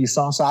people that needed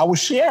songs, so I was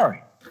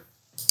sharing.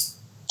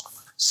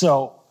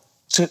 So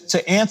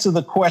to answer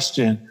the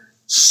question,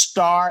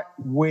 start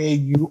where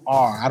you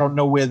are. I don't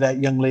know where that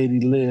young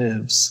lady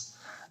lives,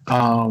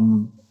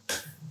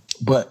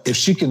 but if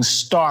she can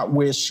start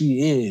where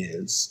she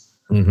is,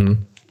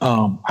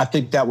 I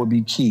think that would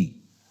be key.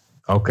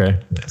 Okay,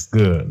 that's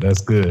good.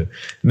 That's good.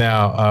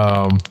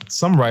 Now,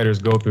 some writers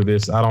go through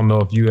this. I don't know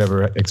if you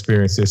ever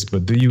experienced this,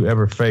 but do you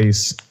ever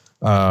face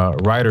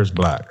writer's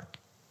block?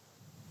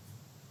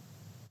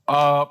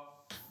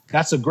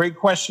 That's a great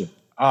question.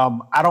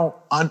 I don't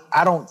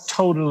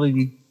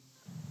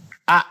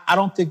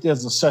think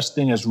there's a such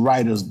thing as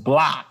writer's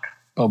block,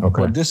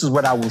 but this is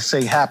what I will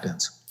say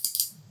happens.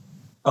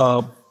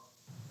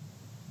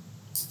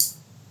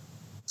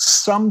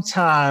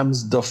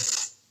 Sometimes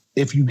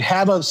if you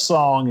have a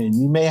song and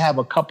you may have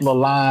a couple of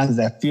lines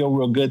that feel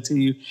real good to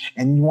you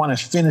and you want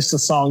to finish the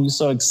song, you're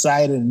so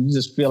excited and you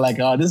just feel like,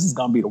 oh, this is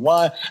going to be the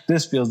one.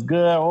 This feels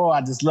good. Oh, I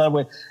just love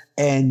it.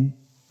 And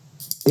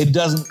it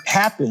doesn't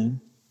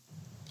happen.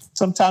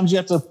 Sometimes you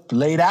have to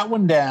lay that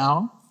one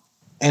down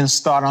and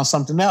start on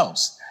something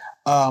else.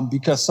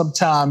 Because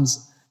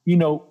sometimes,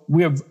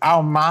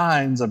 our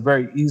minds are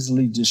very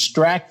easily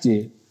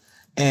distracted,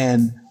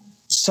 and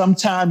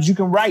sometimes you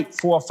can write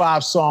 4 or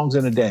 5 songs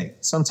in a day.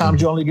 Sometimes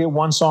you only get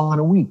one song in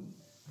a week.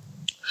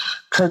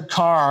 Kurt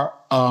Carr,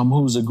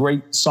 who's a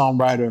great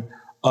songwriter,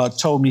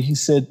 told me, he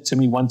said to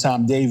me one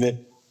time,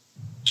 David,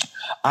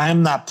 I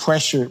am not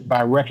pressured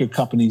by record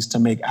companies to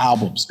make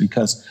albums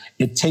because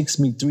it takes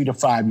me 3 to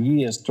 5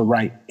 years to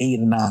write 8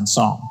 or 9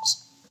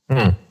 songs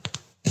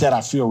that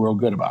I feel real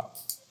good about.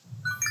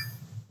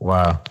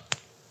 Wow.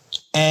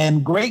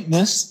 And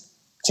greatness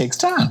takes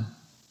time.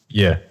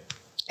 Yeah.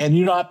 And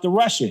you don't have to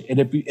rush it. And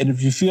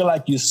if you feel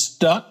like you're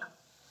stuck,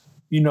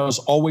 it's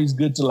always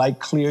good to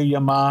clear your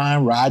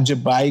mind, ride your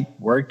bike,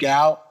 work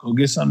out, go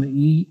get something to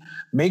eat.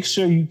 Make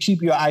sure you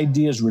keep your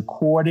ideas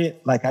recorded.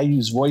 Like I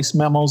use voice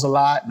memos a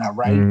lot and I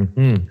write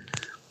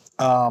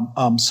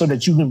so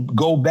that you can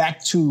go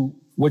back to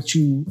what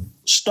you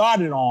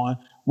started on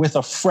with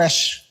a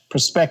fresh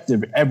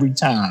perspective every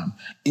time,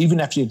 even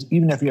if you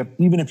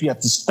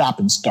have to stop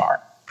and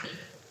start.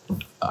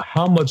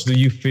 How much do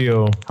you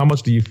feel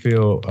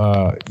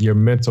your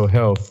mental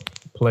health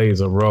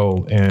plays a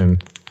role in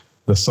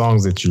the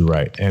songs that you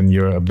write and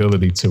your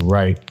ability to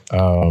write,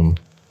 songs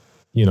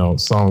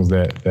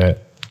that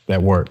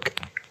work?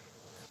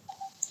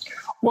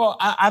 Well,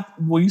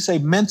 you say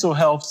mental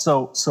health,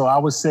 so I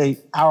would say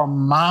our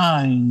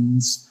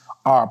minds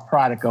are a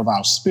product of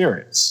our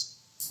spirits.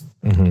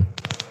 Mm-hmm.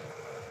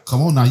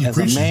 Come on now, you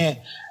preaching.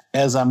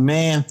 As a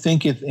man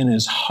thinketh in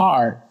his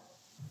heart,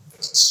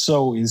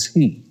 so is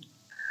he.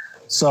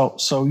 So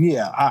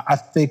yeah, I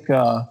think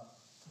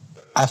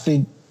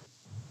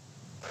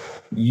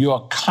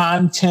your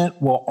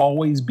content will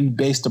always be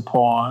based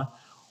upon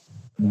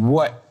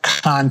what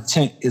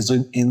content is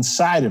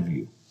inside of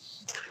you.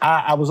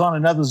 I was on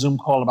another Zoom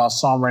call about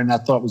songwriting. I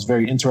thought it was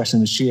very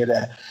interesting to share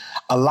that.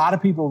 A lot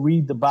of people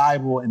read the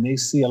Bible and they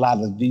see a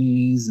lot of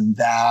these and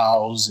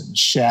thous and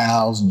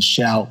shalls and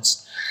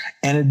shouts,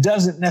 and it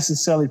doesn't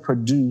necessarily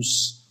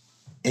produce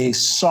a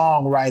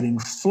songwriting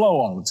flow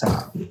all the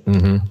time.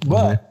 Mm-hmm.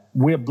 But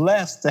we're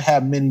blessed to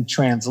have many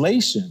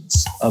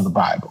translations of the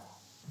Bible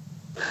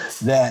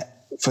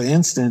that, for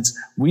instance,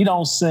 we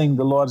don't sing,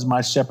 the Lord is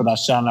my shepherd, I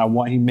shall not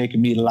want. He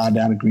maketh me to lie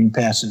down in green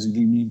pastures and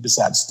lead me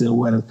beside still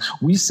waters.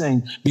 We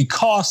sing,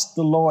 because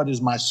the Lord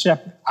is my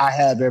shepherd, I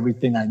have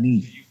everything I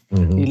need.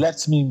 Mm-hmm. He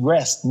lets me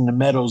rest in the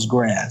meadow's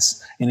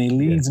grass, and he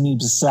leads me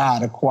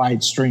beside a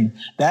quiet stream.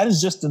 That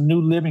is just a New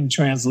Living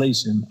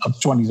Translation of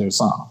 23rd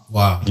Psalm.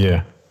 Wow.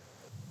 Yeah.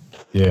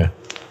 Yeah.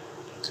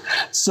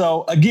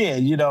 So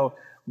again,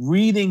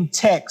 reading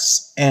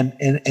texts and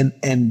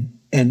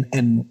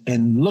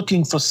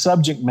looking for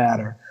subject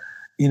matter,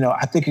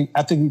 I think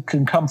it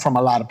can come from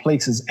a lot of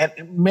places. And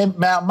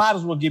I might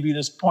as well give you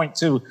this point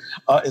too,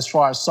 as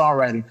far as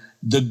songwriting.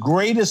 The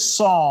greatest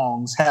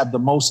songs have the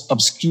most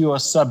obscure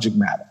subject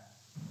matter.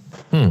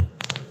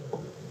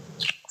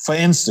 For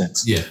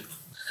instance,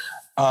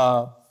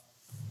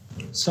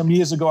 Some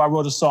years ago, I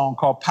wrote a song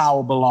called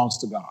Power Belongs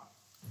to God.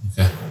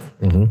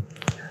 Okay.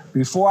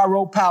 Before I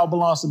wrote Power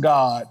Belongs to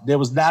God, there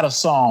was not a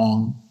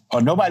song,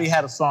 or nobody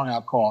had a song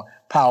out called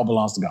Power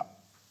Belongs to God.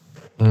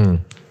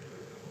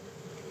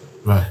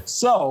 Right.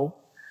 So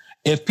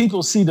if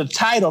people see the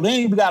title, they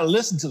ain't even got to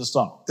listen to the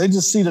song. They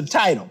just see the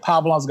title,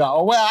 Power Belongs to God.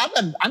 Oh, well,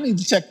 I need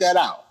to check that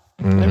out.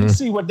 Let me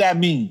see what that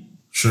means.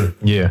 Sure.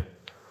 Yeah.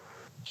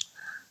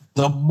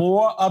 The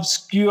more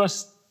obscure,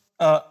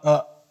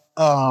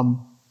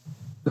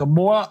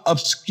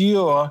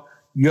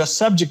 your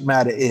subject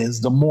matter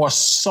is, the more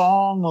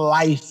song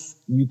life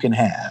you can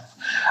have.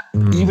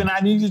 Even I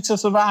Need You to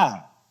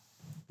Survive.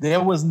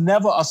 There was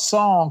never a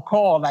song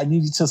called I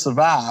Need You to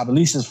Survive, at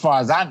least as far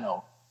as I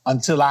know,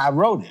 until I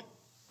wrote it.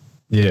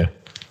 Yeah.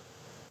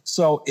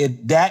 So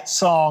that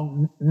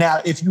song,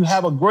 now, if you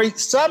have a great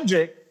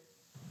subject,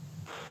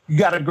 you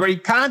got a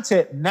great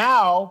content.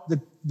 Now,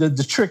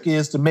 the trick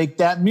is to make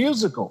that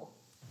musical.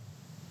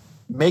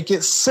 Make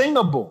it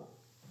singable.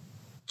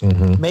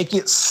 Make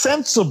it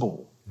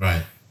sensible.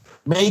 Right.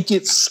 Make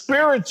it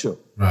spiritual.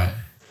 Right.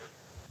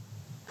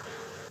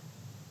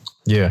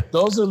 Yeah.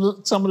 Those are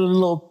some of the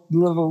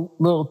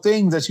little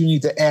things that you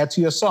need to add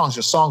to your songs.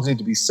 Your songs need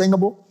to be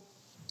singable.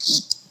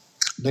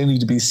 They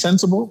need to be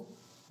sensible,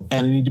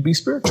 and they need to be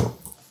spiritual.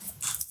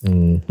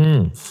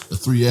 The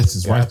 3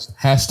 S's, right?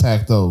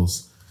 Hashtag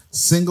those.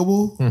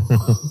 Singable,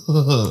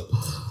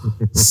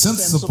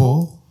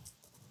 sensible,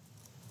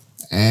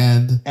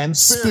 and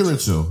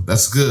spiritual.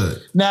 That's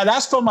good. Now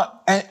that's from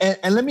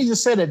and let me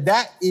just say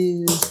that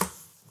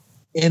is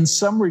in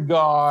some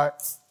regard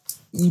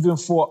even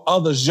for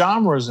other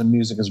genres of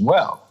music as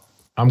well.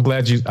 I'm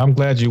glad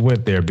you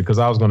went there, because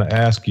I was going to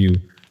ask you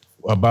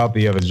about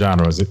the other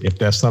genres, if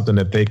that's something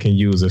that they can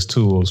use as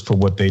tools for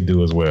what they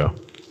do as well.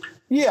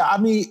 Yeah, I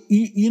mean,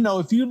 you know,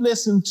 if you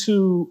listen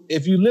to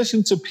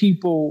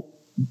people,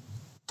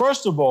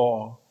 first of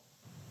all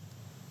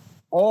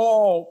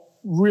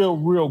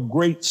real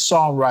great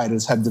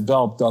songwriters have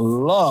developed a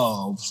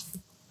love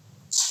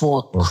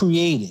for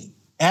creating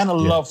and a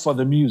love for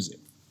the music.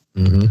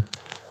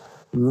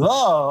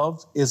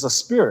 Love is a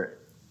spirit.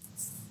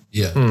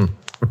 Yeah.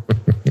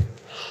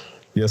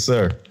 Yes,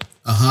 sir.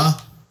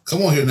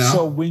 Come on here now.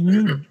 So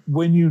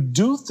when you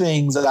do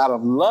things out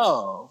of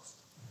love,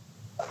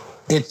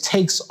 it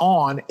takes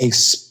on a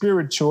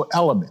spiritual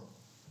element.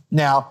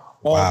 Now,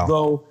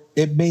 although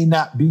it may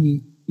not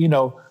be,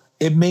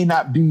 it may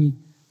not be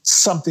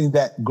something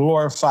that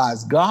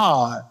glorifies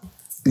God,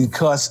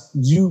 because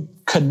you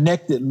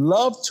connected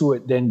love to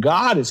it, then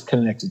God is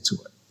connected to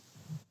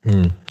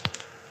it.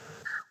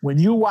 When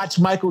you watch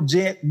Michael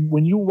Jackson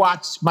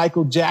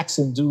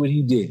do what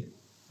he did,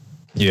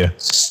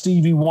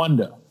 Stevie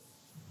Wonder,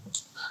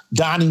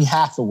 Donny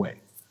Hathaway,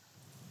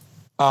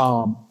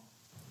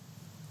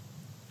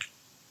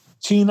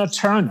 Tina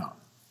Turner,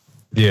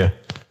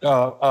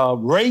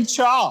 Ray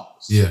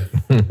Charles.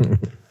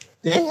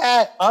 They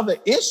had other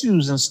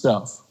issues and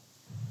stuff,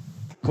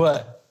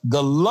 but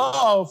the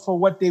love for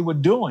what they were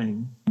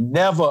doing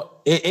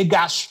it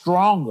got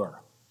stronger.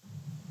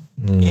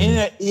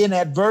 In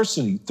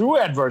adversity, through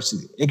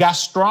adversity, it got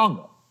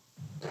stronger.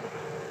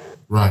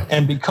 Right.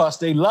 And because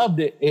they loved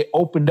it, it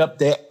opened up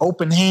that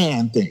open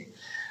hand thing.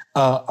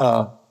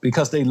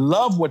 Because they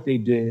loved what they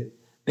did,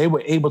 they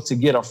were able to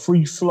get a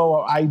free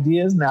flow of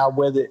ideas. Now,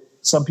 whether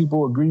some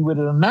people agree with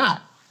it or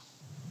not,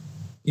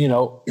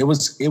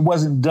 it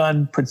wasn't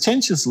done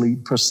pretentiously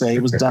per se.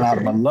 It was done out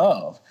of a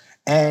love,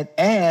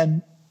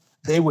 and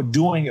they were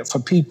doing it for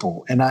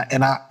people. And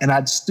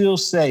I'd still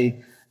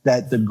say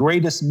that the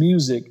greatest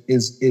music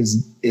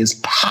is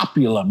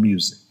popular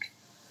music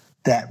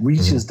that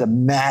reaches the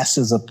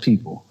masses of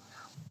people.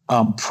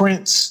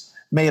 Prince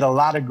made a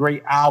lot of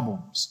great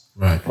albums,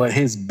 right, but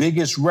his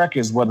biggest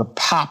records were the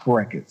pop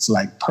records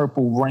like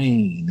Purple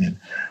Rain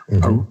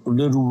and a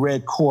Little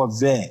Red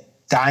Corvette,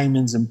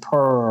 Diamonds and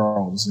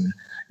Pearls, and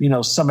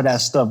some of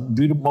that stuff.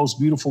 Most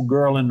Beautiful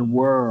Girl in the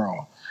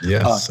World,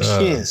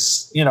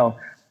 Kiss.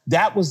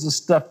 That was the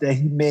stuff that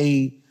he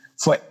made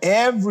for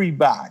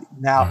everybody.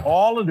 Now,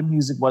 all of the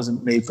music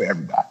wasn't made for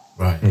everybody.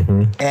 Right.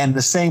 And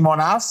the same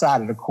on our side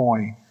of the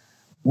coin.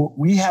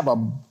 We have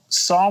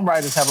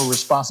songwriters have a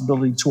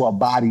responsibility to a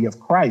body of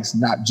Christ,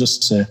 not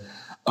just to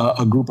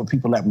a group of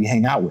people that we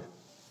hang out with.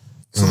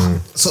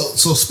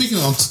 So speaking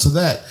on to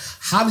that,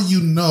 how do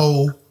you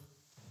know,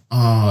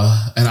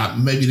 how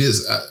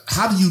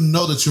do you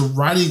know that you're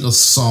writing a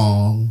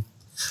song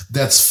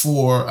that's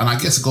for, and I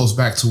guess it goes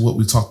back to what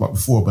we talked about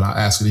before, but I'll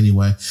ask it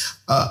anyway.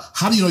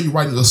 How do you know you're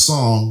writing a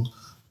song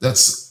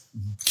that's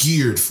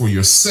geared for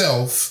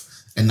yourself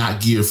and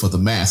not geared for the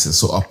masses?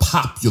 So a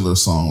popular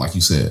song, like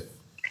you said.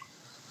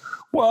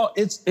 Well,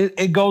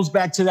 it goes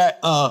back to that,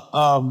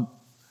 how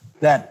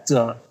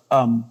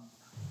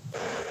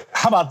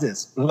about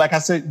this? Like I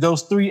said,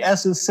 those 3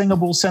 S's: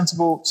 singable,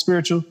 sensible,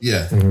 spiritual.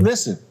 Yeah.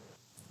 Listen,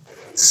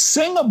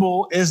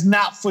 singable is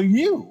not for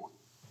you.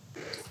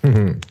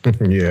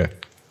 Yeah.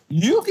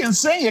 You can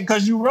sing it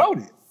because you wrote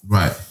it.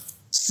 Right.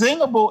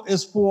 Singable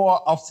is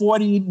for a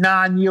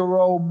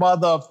 49-year-old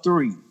mother of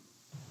 3.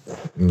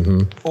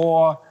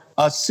 or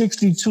a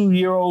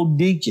 62-year-old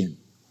deacon,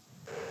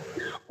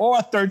 or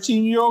a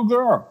 13-year-old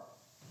girl.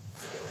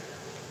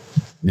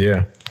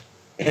 Yeah.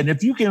 And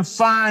if you can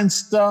find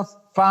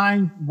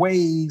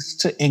ways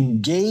to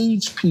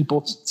engage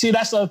people, see,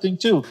 that's the other thing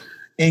too.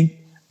 And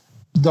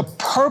the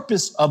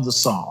purpose of the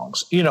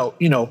songs,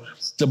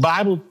 the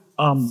Bible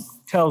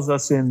tells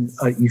us in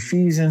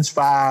Ephesians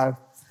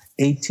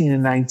 5:18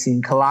 and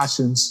 19,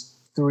 Colossians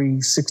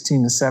 3:16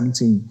 and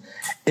 17,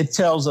 it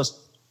tells us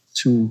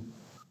to,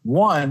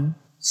 one,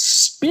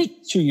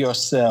 speak to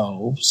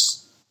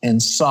yourselves in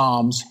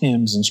psalms,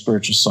 hymns, and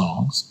spiritual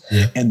songs.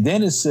 Yeah. And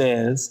then it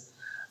says,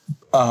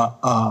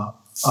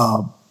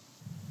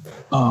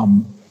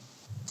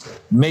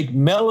 make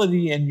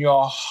melody in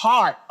your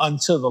heart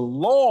unto the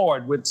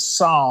Lord with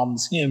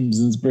psalms, hymns,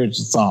 and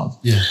spiritual songs.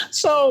 Yeah.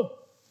 So,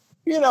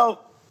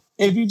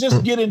 if you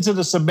just get into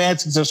the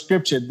semantics of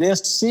scripture, there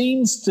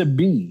seems to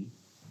be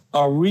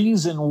a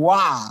reason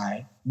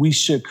why we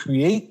should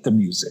create the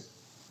music.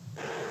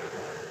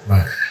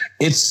 Right.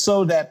 It's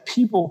so that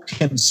people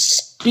can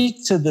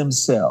speak to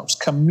themselves,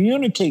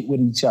 communicate with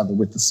each other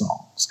with the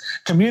songs,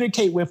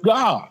 communicate with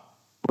God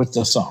with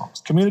the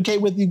songs,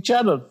 communicate with each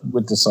other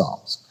with the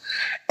songs.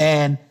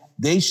 And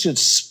they should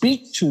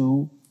speak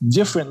to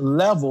different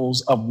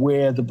levels of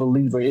where the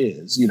believer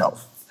is,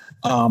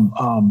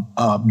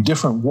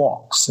 different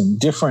walks and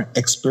different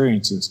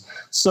experiences.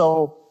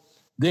 So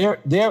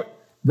the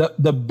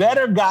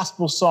better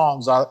gospel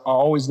songs are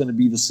always going to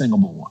be the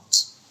singable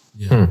ones.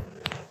 Yeah.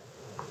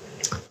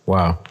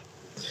 Wow.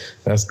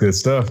 That's good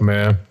stuff,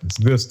 man. It's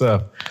good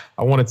stuff.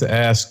 I wanted to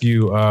ask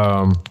you,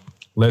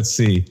 let's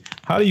see,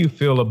 how do you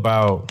feel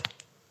about,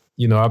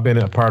 I've been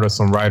a part of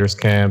some writers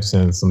camps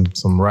and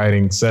some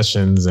writing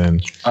sessions,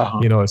 and,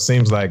 it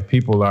seems like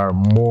people are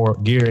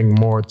gearing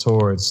more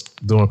towards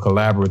doing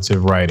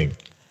collaborative writing.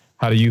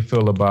 How do you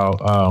feel about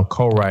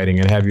co-writing,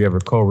 and have you ever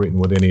co-written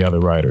with any other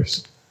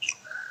writers?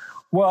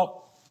 Well,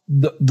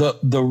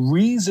 the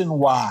reason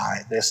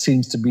why there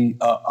seems to be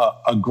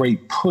a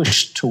great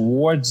push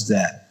towards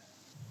that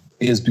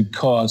is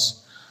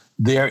because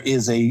there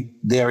is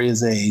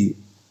a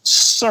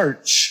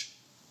search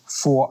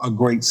for a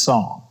great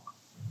song.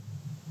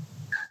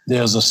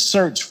 There's a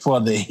search for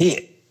the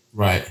hit.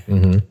 Right.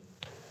 Mm-hmm.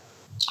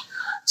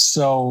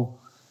 So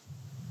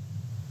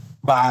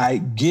by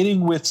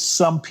getting with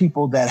some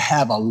people that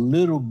have a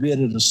little bit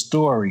of the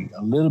story here,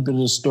 a little bit of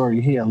the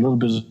story there, a little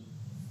bit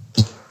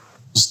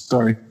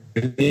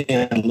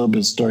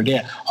of story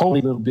there,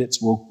 hopefully little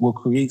bits will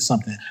create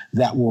something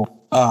that will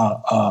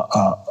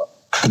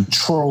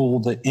control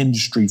the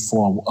industry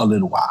for a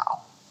little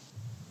while.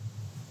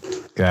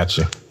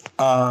 Gotcha.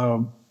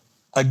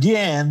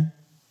 Again,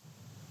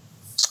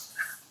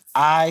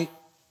 I'm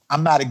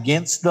not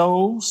against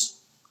those.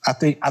 I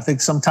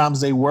think sometimes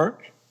they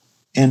work,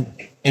 and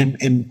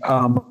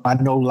I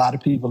know a lot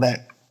of people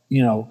that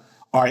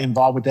are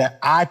involved with that.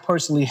 I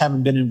personally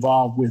haven't been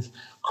involved with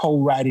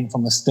co-writing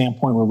from a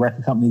standpoint where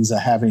record companies are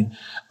having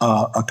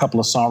a couple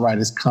of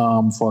songwriters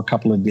come for a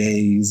couple of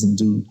days and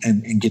do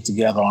and get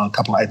together on a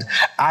couple of items.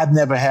 I've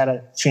never had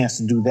a chance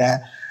to do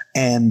that,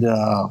 and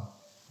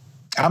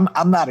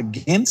I'm not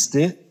against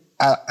it.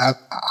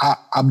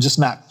 I'm just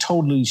not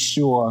totally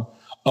sure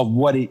of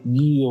what it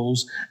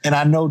yields. And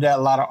I know that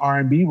a lot of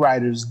R&B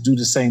writers do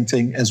the same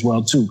thing as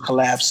well too.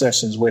 Collab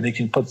sessions where they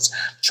can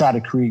try to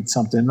create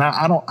something. Now,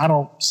 I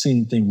don't see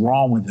anything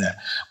wrong with that.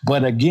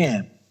 But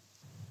again,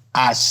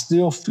 I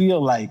still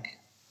feel like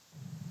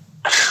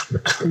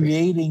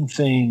creating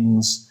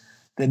things,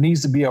 there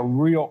needs to be a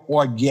real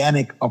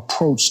organic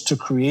approach to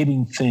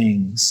creating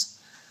things.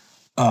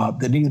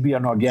 There needs to be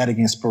an organic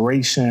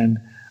inspiration.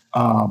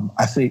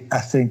 I think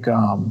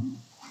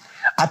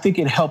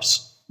it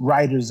helps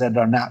writers that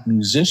are not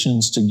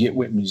musicians to get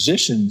with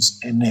musicians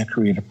in their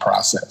creative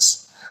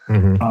process,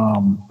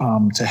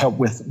 to help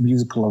with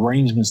musical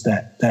arrangements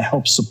that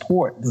help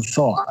support the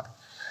thought.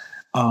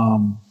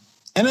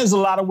 And there's a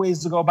lot of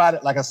ways to go about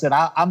it. Like I said,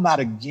 I'm not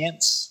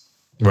against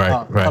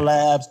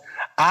collabs.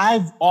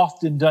 I've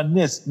often done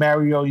this,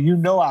 Mario.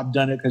 I've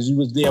done it because you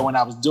was there when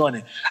I was doing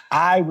it.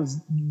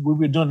 We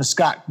were doing the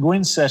Scott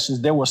Gwynn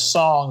sessions. There were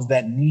songs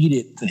that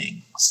needed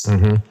things,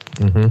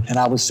 and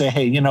I would say,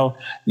 "Hey,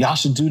 y'all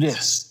should do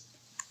this,"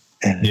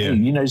 and hey,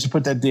 you should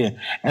put that there.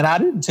 And I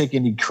didn't take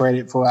any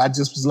credit for it. I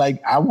just was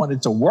like, I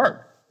wanted to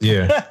work.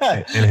 Yeah,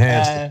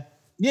 enhanced it.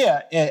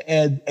 Yeah,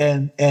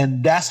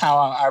 and that's how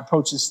I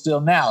approach it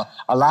still now.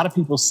 A lot of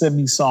people send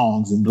me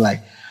songs and be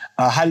like,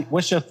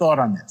 "What's your thought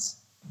on this?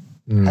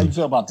 How do you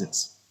feel about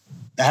this?"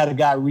 I had a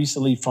guy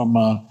recently from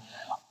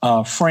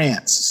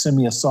France send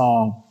me a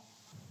song.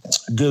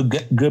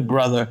 Good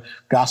brother,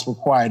 gospel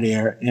choir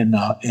there in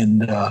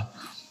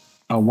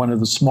one of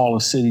the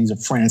smaller cities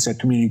of France, at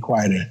community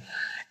choir there,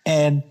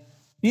 and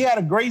he had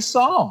a great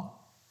song.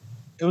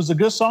 It was a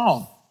good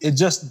song. It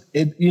just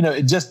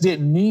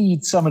didn't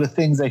need some of the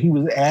things that he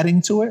was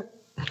adding to it.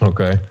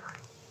 Okay.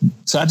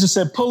 So I just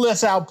said, pull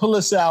this out,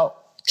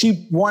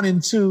 keep 1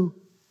 and 2,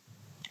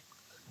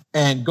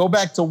 and go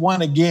back to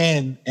 1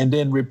 again, and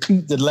then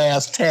repeat the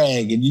last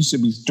tag, and you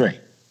should be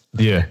straight.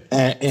 Yeah.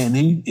 And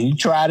he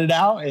tried it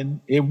out and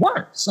it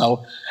worked.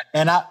 So,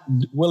 and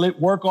will it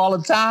work all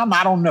the time?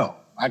 I don't know.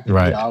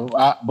 Right.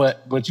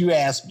 But you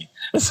asked me.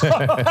 So,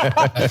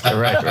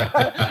 right.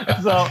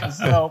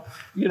 So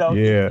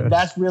Yeah.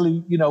 that's really,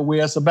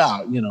 where it's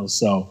about,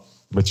 so.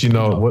 But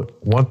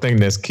what one thing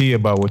that's key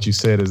about what you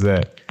said is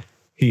that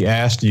he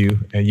asked you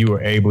and you were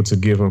able to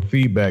give him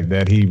feedback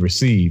that he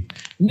received.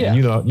 Yeah.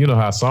 And you know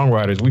how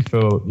songwriters, we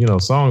feel,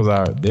 songs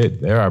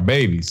they're our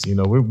babies.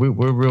 We're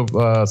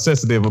real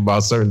sensitive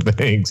about certain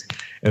things.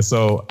 And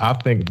so I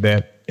think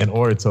that in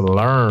order to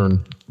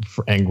learn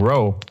and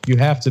grow, you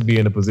have to be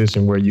in a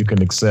position where you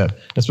can accept,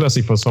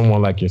 especially for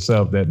someone like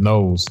yourself that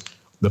knows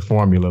the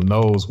formula,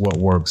 knows what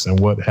works and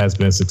what has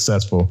been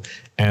successful.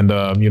 And,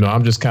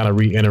 I'm just kind of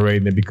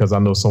reiterating it because I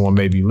know someone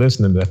may be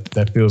listening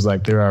that feels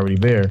like they're already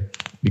there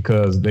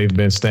because they've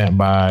been stamped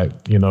by,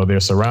 their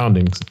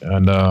surroundings.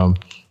 And,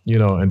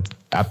 and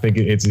I think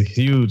it's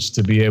huge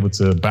to be able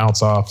to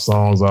bounce off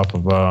songs off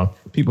of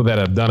people that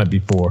have done it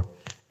before.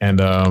 And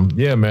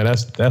yeah, man,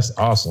 that's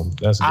awesome.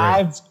 That's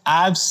great.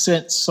 I've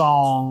sent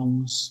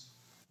songs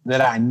that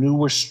I knew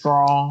were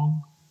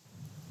strong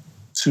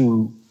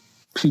to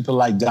people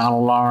like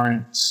Donald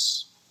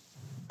Lawrence,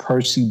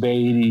 Percy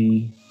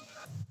Beatty,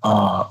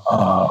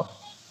 other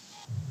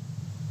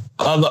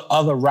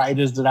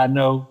writers that I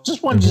know.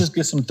 Just wanted to just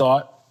get some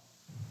thought.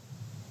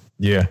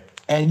 Yeah.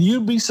 And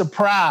you'd be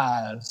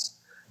surprised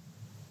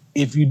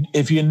if you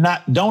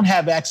don't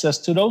have access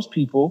to those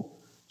people.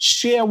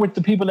 Share with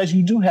the people that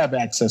you do have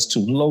access to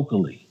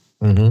locally.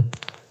 Mm-hmm.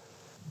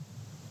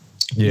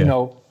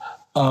 Yeah.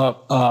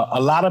 A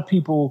lot of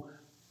people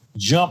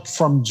jump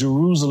from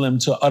Jerusalem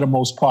to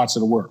uttermost parts of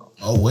the world.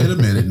 Oh, wait a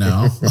minute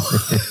now.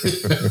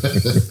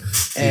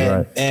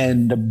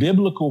 And the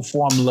biblical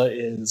formula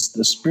is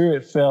the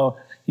Spirit fell.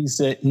 He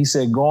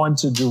said going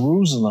to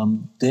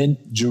Jerusalem, then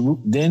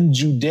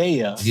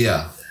Judea,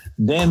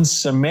 then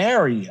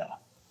Samaria,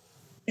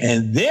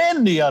 and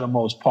then the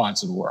uttermost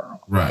parts of the world.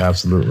 Right.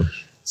 Absolutely.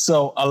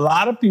 So a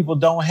lot of people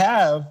don't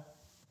have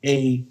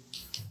a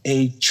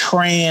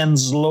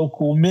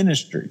trans-local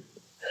ministry.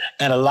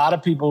 And a lot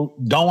of people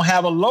don't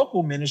have a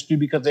local ministry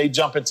because they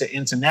jump into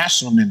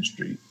international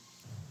ministry.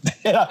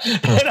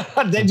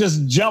 They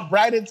just jump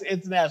right into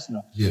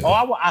international. Yeah.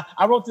 Oh,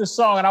 I wrote this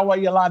song and I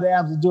want Yolanda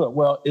Adams to do it.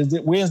 Well,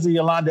 where's the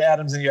Yolanda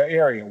Adams in your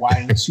area? Why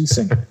isn't she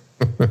singing?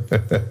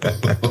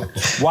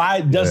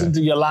 Why doesn't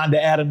the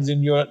Yolanda Adams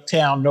in your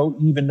town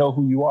even know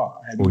who you are?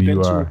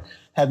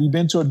 Have you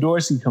been to a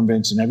Dorsey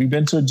convention? Have you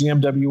been to a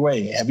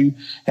GMWA?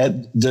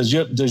 Does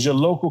your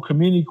local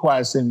community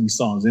choir sing these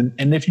songs? And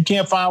if you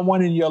can't find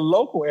one in your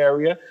local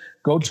area,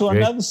 go to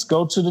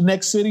the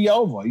next city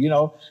over.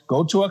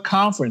 Go to a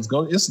conference.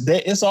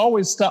 It's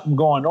always something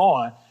going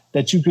on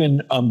that you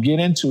can get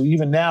into.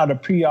 Even now, the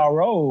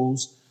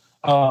PROs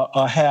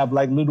have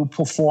like little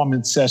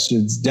performance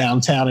sessions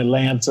downtown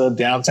Atlanta,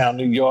 downtown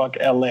New York,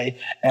 LA,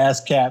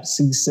 ASCAP,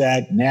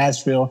 CSAC,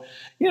 Nashville.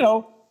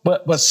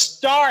 But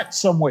start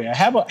somewhere.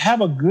 Have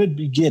a good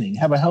beginning.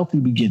 Have a healthy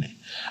beginning.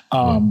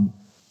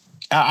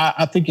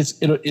 I think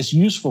it's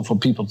useful for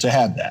people to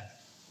have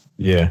that.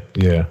 Yeah,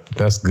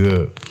 that's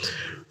good.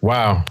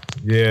 Wow.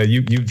 Yeah,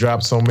 you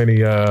dropped so many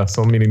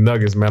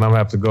nuggets, man. I'm gonna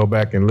have to go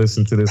back and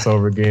listen to this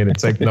over again and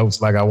take notes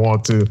like I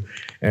want to.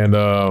 And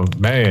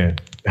man,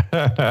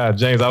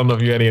 James, I don't know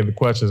if you had any other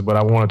questions, but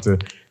I wanted to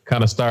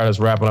kind of start us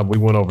wrapping up. We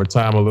went over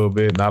time a little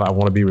bit, and I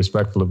want to be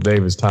respectful of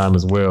David's time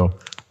as well.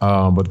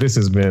 But this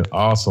has been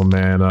awesome,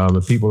 man.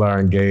 The people are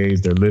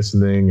engaged, they're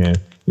listening and,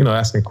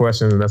 asking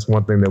questions. And that's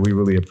one thing that we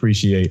really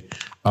appreciate.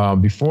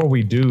 Before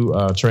we do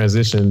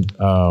transition,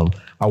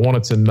 I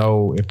wanted to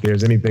know if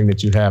there's anything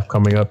that you have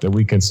coming up that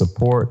we can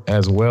support,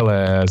 as well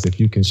as if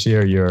you can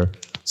share your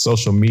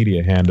social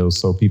media handles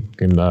so people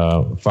can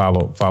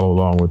follow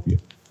along with you.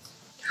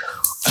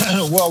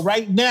 Well,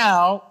 right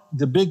now,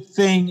 the big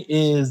thing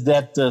is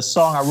that the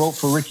song I wrote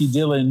for Ricky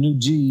Dillon and New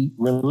G,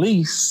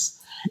 Release,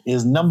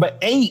 is number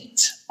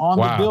 8 on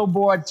the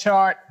Billboard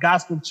chart,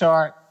 gospel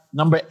chart,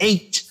 number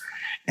 8.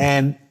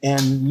 And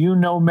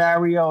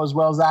Mario, as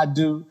well as I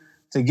do,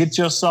 to get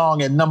your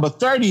song at number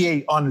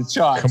 38 on the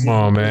chart. Come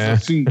on, man.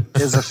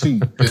 Is a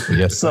feat.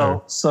 Yes,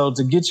 sir. So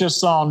to get your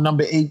song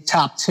number 8,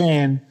 top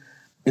 10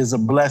 is a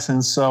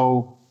blessing.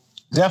 So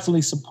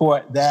definitely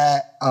support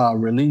that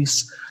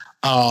release.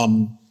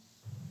 I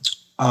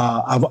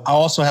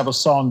also have a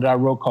song that I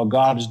wrote called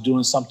God is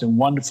Doing Something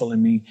Wonderful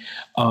in Me.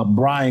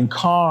 Brian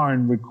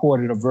Karn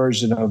recorded a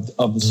version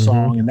of the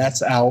song, and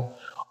that's out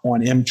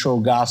on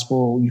Mtro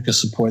Gospel. You can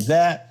support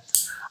that.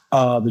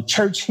 The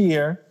church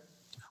here,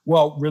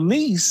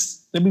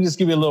 Release, let me just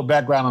give you a little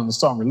background on the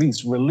song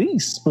Release.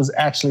 Release was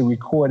actually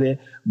recorded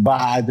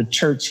by the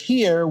church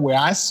here where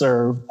I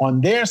serve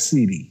on their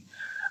CD.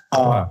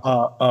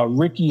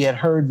 Ricky had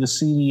heard the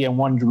CD and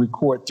wanted to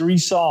record 3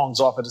 songs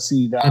off of the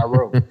CD that I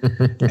wrote.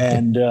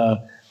 And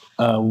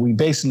we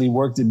basically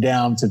worked it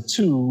down to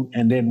 2,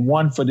 and then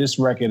 1 for this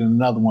record and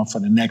another one for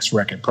the next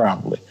record,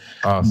 probably.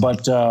 Awesome.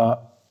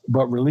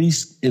 But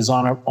Release is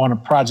on a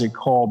project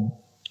called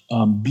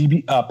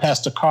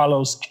Pastor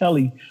Carlos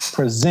Kelly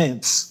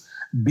Presents,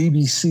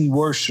 BBC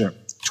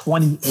Worship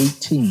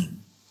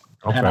 2018.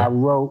 Okay. And I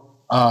wrote,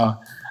 I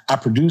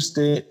produced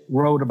it,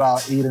 wrote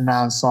about 8 or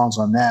 9 songs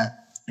on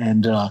that.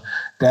 And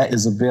that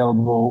is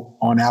available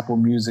on Apple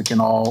Music and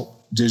all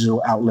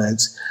digital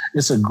outlets.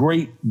 It's a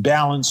great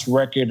balanced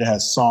record. It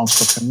has songs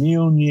for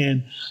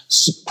communion,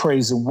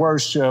 praise and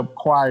worship,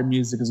 choir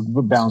music. It's a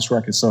good balanced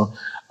record. So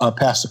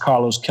Pastor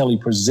Carlos Kelly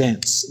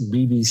presents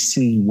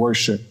BBC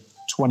Worship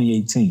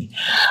 2018.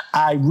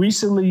 I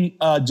recently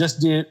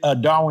just did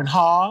Darwin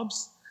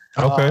Hobbs.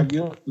 Okay.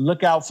 You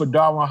look out for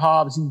Darwin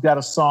Hobbs. He's got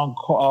a song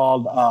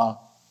called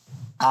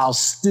I'll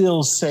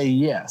Still Say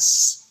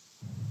Yes.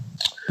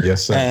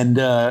 Yes, sir. And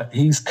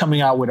he's coming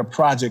out with a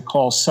project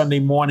called Sunday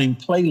Morning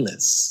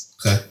Playlists.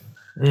 Okay.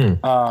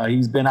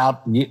 He's been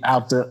out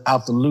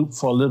the loop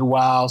for a little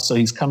while, so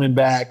he's coming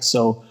back.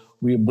 So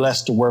we're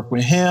blessed to work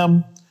with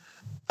him.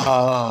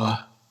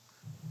 I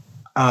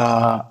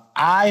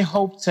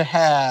hope to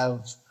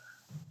have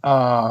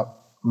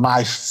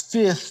my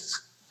 5th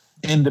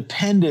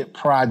independent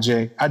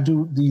project. I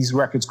do these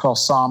records called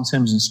Psalms,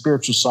 Hymns, and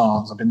Spiritual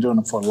Songs. I've been doing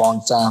them for a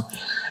long time.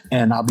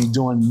 And I'll be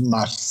doing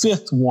my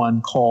 5th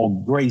one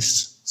called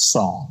Grace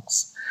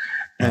Songs.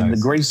 And Nice.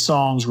 the Grace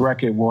Songs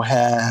record will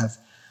have,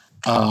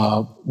 there's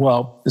a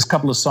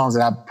couple of songs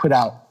that I put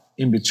out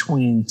in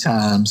between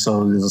time.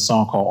 So there's a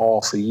song called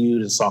All For You.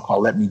 There's a song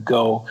called Let Me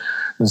Go.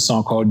 There's a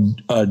song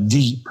called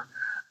Deep.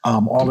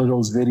 All of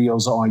those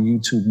videos are on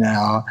YouTube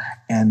now.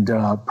 And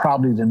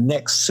probably the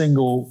next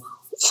single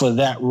for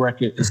that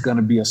record is going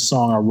to be a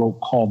song I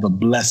wrote called The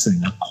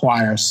Blessing, a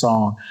choir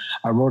song.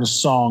 I wrote a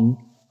song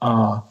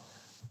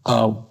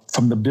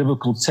from the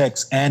biblical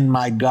text, and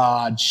my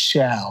God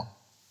shall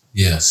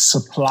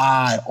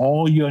supply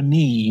all your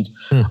need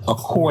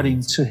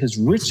according to his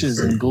riches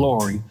and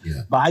glory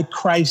by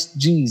Christ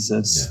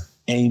Jesus.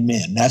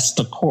 Amen. That's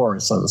the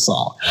chorus of the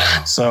song.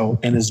 Wow. So,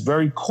 and it's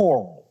very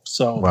choral.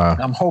 So Wow.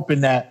 I'm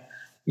hoping that,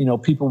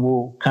 people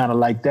will kind of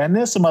like that. And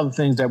there's some other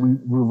things that we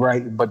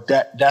write, but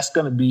that's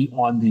going to be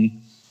on the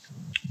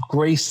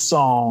Grace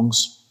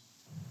Songs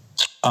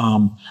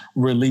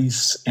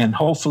release, and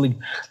hopefully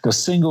the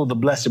single The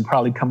Blessing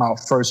probably come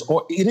out first,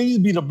 or it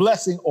either be The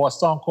Blessing or a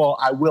song called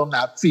I Will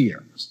Not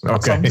Fear.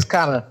 Okay. So I'm just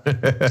kind of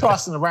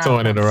tossing around.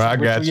 Throwing it around. I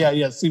got you.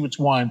 Yeah, see which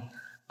one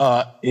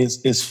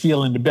is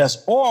feeling the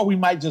best. Or we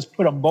might just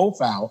put them both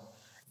out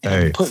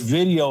and put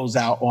videos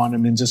out on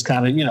them and just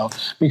kind of,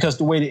 because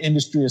the way the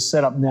industry is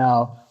set up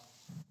now,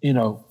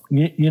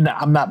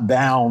 I'm not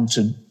bound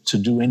to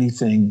do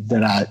anything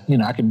that I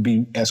can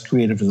be as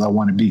creative as I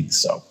want to be.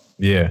 So.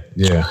 Yeah.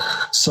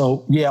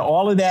 So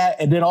all of that,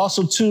 and then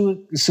also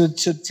too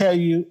to tell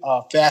you,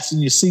 fasten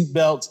your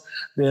seatbelts.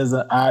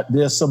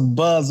 There's some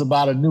buzz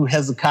about a new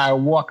Hezekiah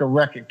Walker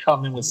record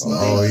coming with some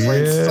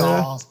great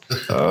songs.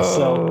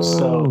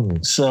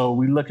 So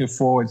we're looking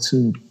forward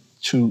to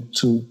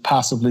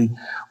possibly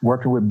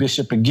working with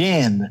Bishop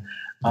again.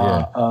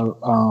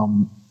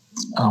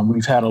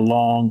 We've had a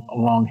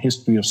long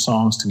history of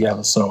songs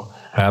together. So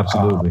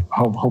absolutely,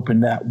 hoping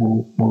that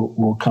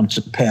will come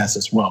to pass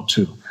as well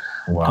too.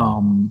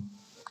 Wow.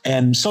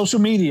 And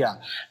social media,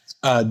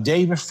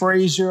 David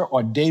Frazier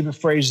or David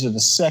Frazier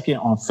II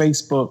on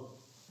Facebook,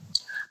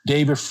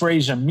 David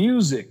Frazier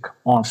Music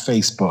on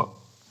Facebook.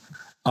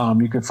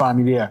 You can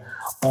find me there.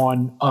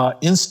 On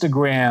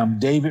Instagram,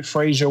 David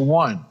Frazier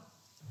 1.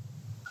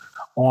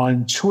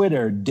 On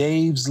Twitter,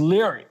 Dave's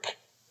Lyric.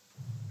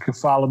 You can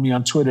follow me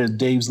on Twitter,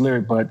 Dave's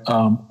Lyric, but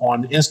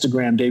on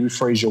Instagram, David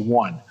Frazier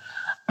 1.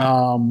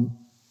 My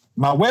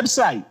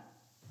website,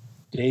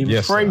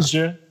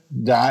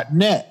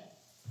 davidfrazier.net.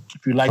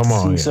 If you'd like to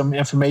see some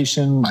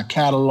information, my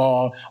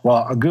catalog,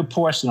 a good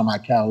portion of my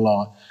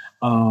catalog,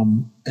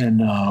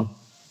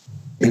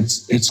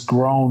 it's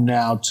grown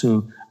now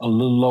to a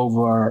little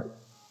over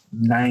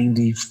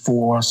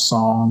 94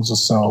 songs or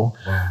so.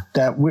 Wow.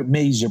 That with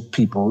major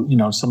people,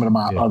 some of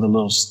my other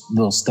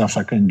little stuff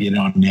I couldn't get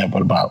on there,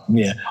 but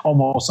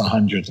almost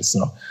 100 or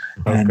so.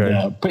 Okay. And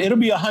but it'll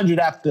be 100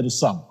 after the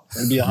summer.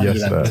 It'll be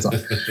 100 after the summer.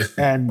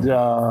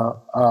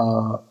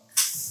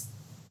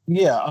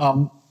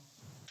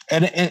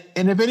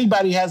 And if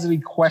anybody has any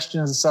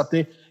questions or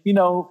something,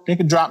 they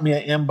can drop me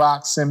an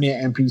inbox, send me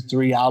an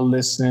MP3. I'll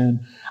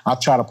listen. I'll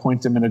try to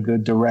point them in a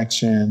good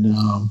direction.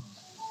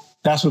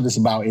 That's what it's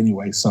about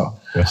anyway. So,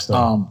 you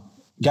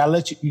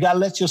gotta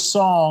let your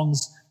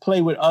songs play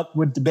with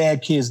the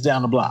bad kids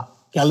down the block.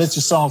 Gotta let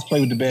your songs play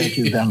with the bad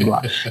kids down the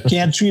block.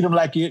 Can't treat them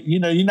like you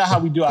know how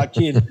we do our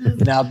kids.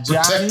 Now,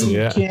 Johnny,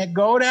 you can't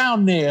go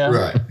down there.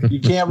 Right. You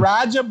can't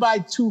ride your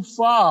bike too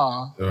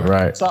far.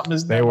 Right. Something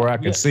is stay where I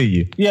can see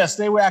you. Yeah,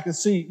 stay where I can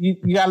see you.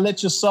 You gotta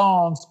let your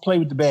songs play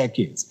with the bad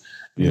kids.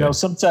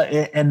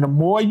 Sometimes, and the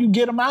more you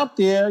get them out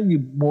there, the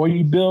more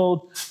you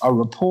build a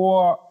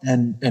rapport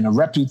and a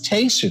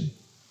reputation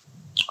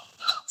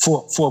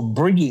for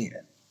bringing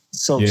it.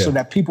 So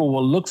that people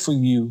will look for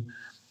you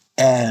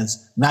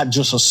as not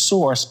just a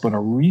source, but a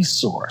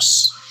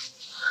resource.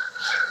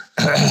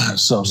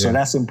 So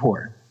that's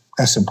important.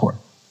 That's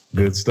important.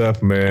 Good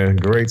stuff, man.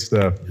 Great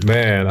stuff,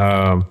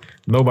 man.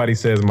 Nobody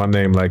says my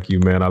name like you,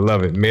 man. I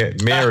love it,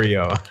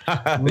 Mario.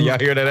 Y'all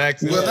hear that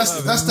accent? Well,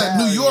 that's that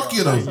New York,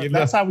 you know.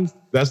 That's how we.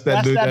 That's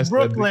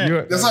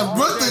Brooklyn. That's how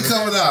Brooklyn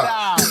coming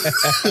out.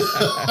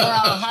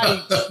 Crown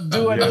Heights,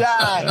 do or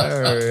die.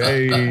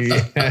 Hey.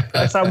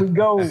 That's how we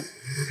go.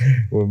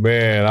 Well,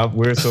 man,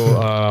 we're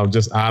so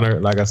just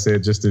honored, like I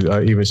said, just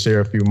to even share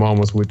a few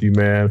moments with you,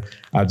 man.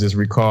 I just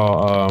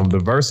recall the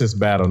Versus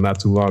battle not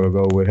too long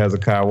ago with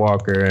Hezekiah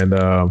Walker and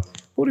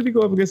who did he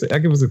go up against? I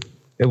think it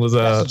was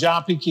Pastor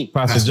John P. Key.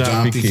 Pastor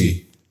John P.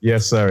 Key.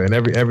 Yes, sir. And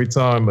every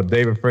time a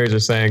David Frazier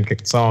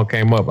song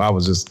came up, I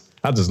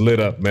just lit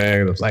up,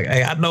 man. It was like,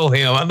 hey, I know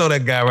him. I know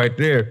that guy right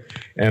there.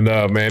 And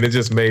man, it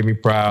just made me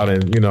proud.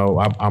 And, you know,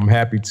 I'm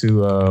happy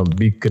to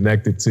be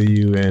connected to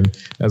you and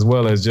as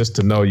well as just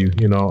to know you.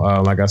 You know,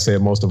 like I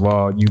said, most of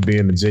all, you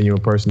being the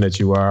genuine person that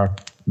you are,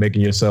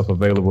 making yourself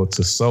available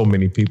to so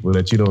many people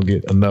that you don't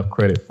get enough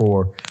credit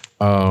for.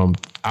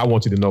 I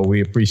want you to know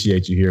we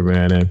appreciate you here,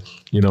 man. And,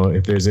 you know,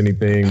 if there's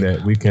anything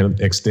that we can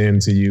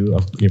extend to you,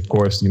 of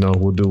course, you know,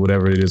 we'll do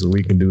whatever it is that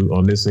we can do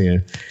on this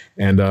end.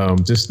 And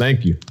just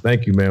thank you.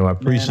 Thank you, man. I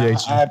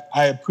appreciate you.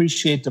 I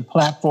appreciate the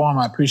platform.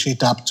 I appreciate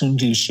the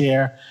opportunity to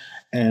share.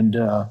 And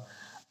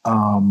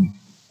I'm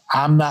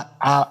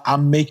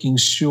making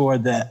sure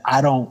that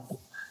I don't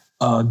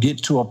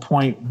get to a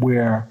point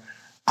where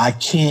I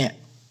can't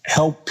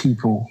help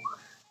people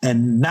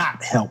and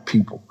not help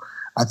people.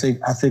 I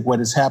think what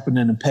has happened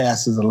in the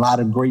past is a lot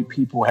of great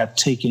people have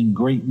taken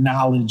great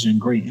knowledge and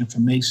great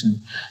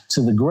information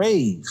to the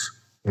grave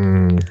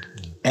and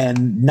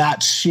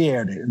not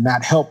shared it,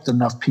 not helped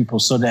enough people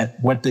so that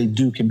what they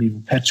do can be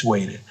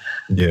perpetuated.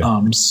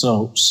 Yeah.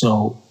 So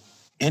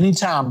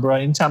anytime, bro,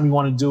 anytime you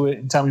want to do it,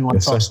 anytime you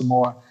want to talk some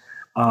more,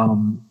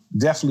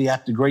 definitely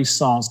after great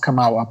songs come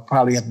out, I'll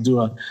probably have to do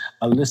a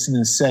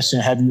listening session,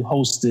 have you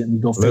host it, and we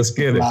go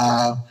Facebook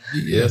Live.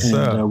 Yes,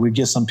 sir. We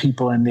get some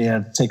people in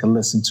there to take a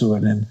listen to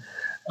it and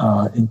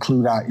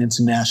include our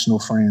international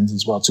friends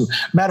as well, too.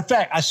 Matter of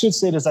fact, I should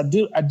say this. I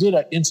did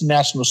an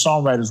international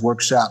songwriters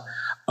workshop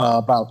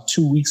about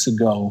 2 weeks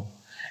ago,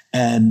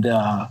 and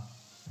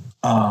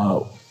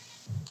I'm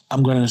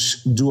going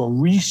to do a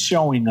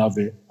re-showing of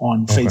it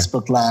on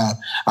Facebook Live.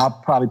 I'll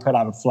probably put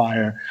out a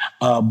flyer.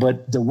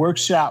 But the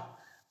workshop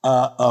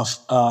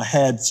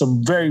had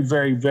some very,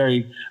 very,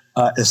 very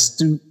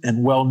astute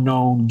and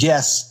well-known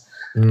guests.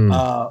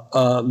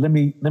 Let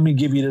me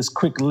give you this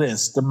quick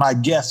list. My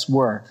guests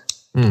were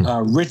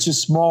Richard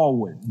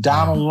Smallwood,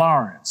 Donald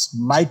Lawrence,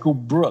 Michael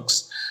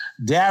Brooks,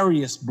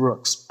 Darius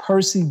Brooks,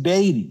 Percy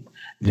Beatty,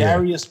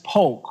 Darius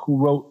Polk, who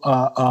wrote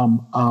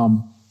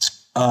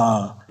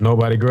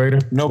Nobody Greater.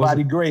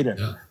 Nobody Greater.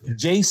 Yeah.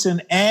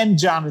 Jason and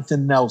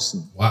Jonathan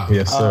Nelson. Wow.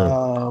 Yes,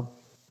 sir.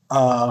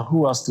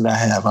 Who else did I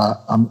have? I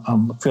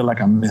feel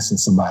like I'm missing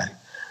somebody.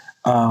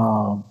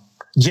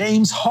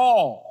 James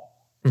Hall.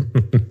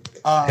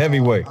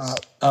 Heavyweights.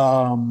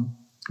 I'm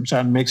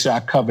trying to make sure I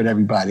covered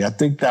everybody. I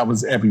think that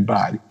was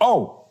everybody.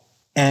 Oh,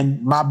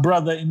 and my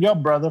brother and your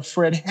brother,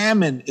 Fred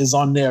Hammond, is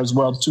on there as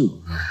well,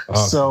 too.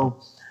 Awesome.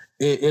 So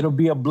it'll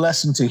be a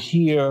blessing to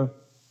hear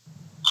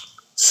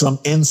some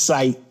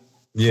insight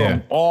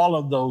from all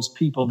of those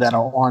people that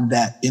are on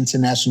that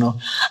international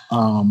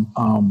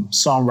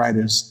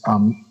songwriters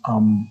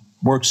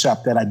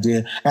workshop that I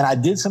did. And I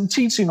did some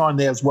teaching on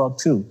there as well,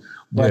 too.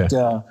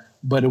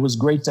 But it was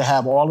great to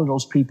have all of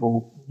those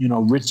people, you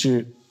know,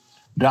 Richard,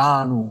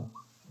 Donald,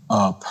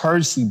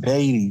 Percy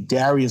Beatty,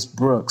 Darius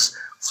Brooks,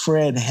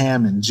 Fred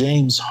Hammond,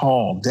 James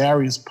Hall,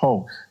 Darius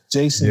Polk,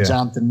 Jason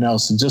Jonathan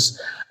Nelson,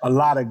 just a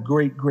lot of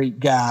great,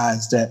 great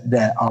guys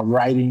that are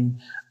writing,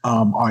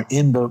 are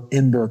in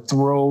the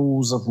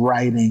throes of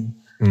writing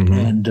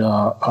and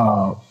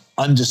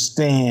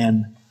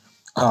understand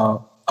the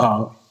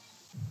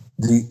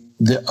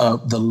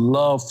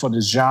love for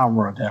the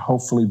genre that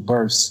hopefully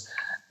births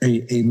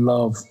a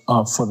love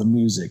for the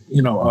music,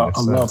 you know,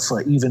 a love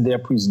for even their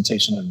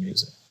presentation of the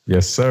music.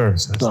 Yes, sir.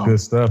 That's good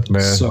stuff,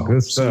 man.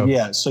 Good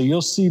stuff. So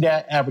you'll see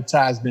that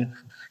advertisement.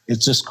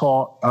 It's just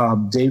called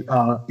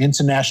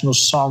International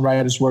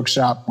Songwriters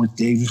Workshop with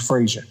David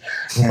Frazier.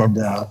 And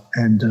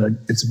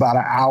it's about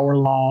an hour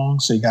long.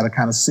 So you got to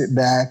kind of sit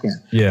back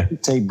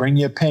and bring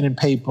your pen and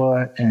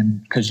paper,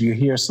 and because you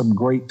hear some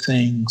great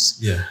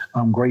things,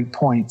 great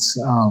points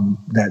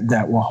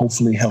that will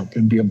hopefully help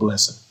and be a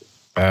blessing.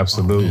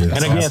 Absolutely.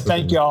 And again,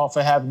 thank you all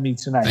for having me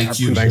tonight. Thank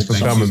you. Thanks for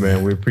coming,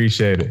 man. We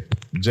appreciate it.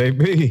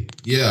 JB.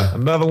 Yeah.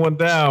 Another one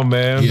down,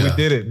 man. Yeah. We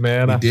did it,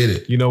 man. We did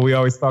it. You know, we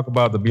always talk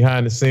about the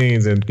behind the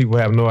scenes and people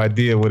have no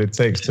idea what it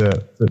takes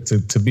to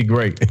be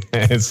great.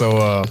 And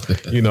so,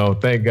 you know,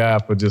 thank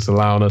God for just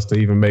allowing us to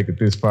even make it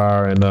this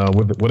far. And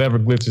with whatever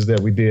glitches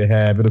that we did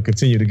have, it'll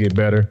continue to get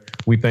better.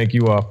 We thank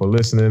you all for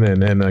listening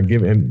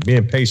and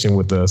being patient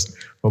with us.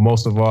 But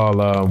most of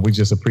all, we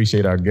just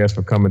appreciate our guests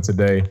for coming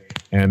today.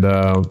 And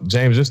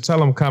James, just tell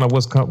them kind of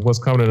what's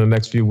coming in the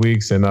next few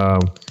weeks and,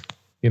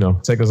 you know,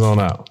 take us on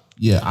out.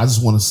 yeah, I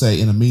just want to say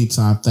in the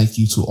meantime, thank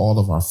you to all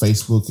of our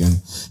Facebook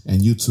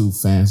and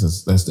YouTube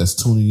fans that's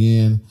tuning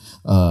in.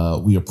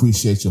 We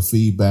appreciate your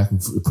feedback. We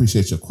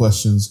appreciate your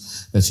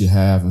questions that you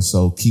have. And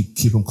so keep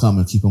them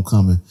coming. Keep them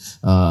coming.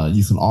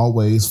 You can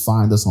always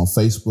find us on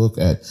Facebook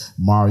at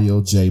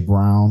Mario J.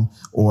 Brown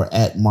or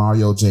at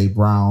Mario J.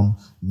 Brown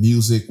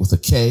Music with a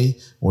K,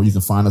 or you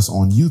can find us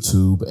on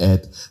YouTube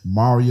at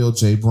Mario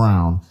J.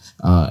 Brown.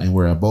 And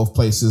we're at both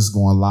places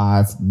going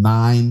live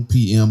 9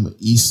 p.m.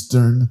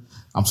 Eastern.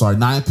 I'm sorry,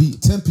 10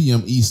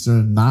 p.m.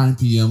 Eastern, 9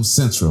 p.m.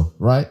 Central,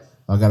 right?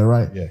 I got it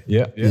right?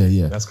 Yeah.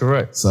 That's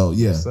correct. So,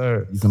 yeah, yes,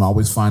 sir. You can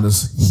always find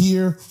us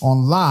here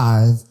on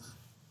live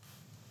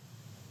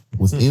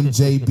with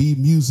MJB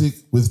Music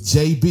with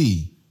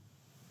JB.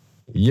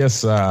 Yes,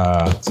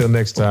 sir. Till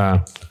next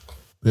time.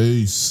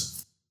 Peace.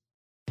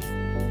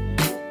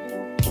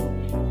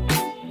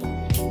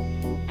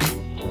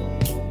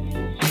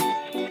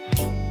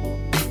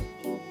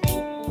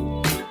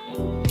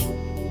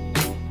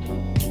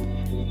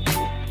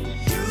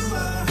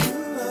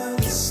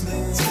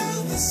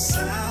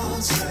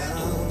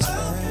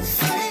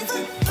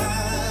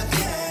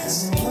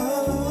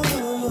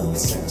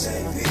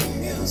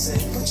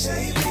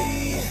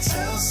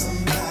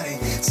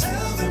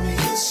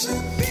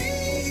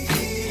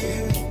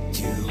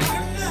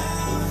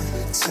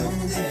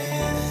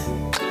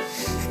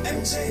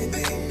 MJB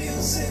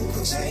Music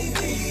with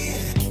JB.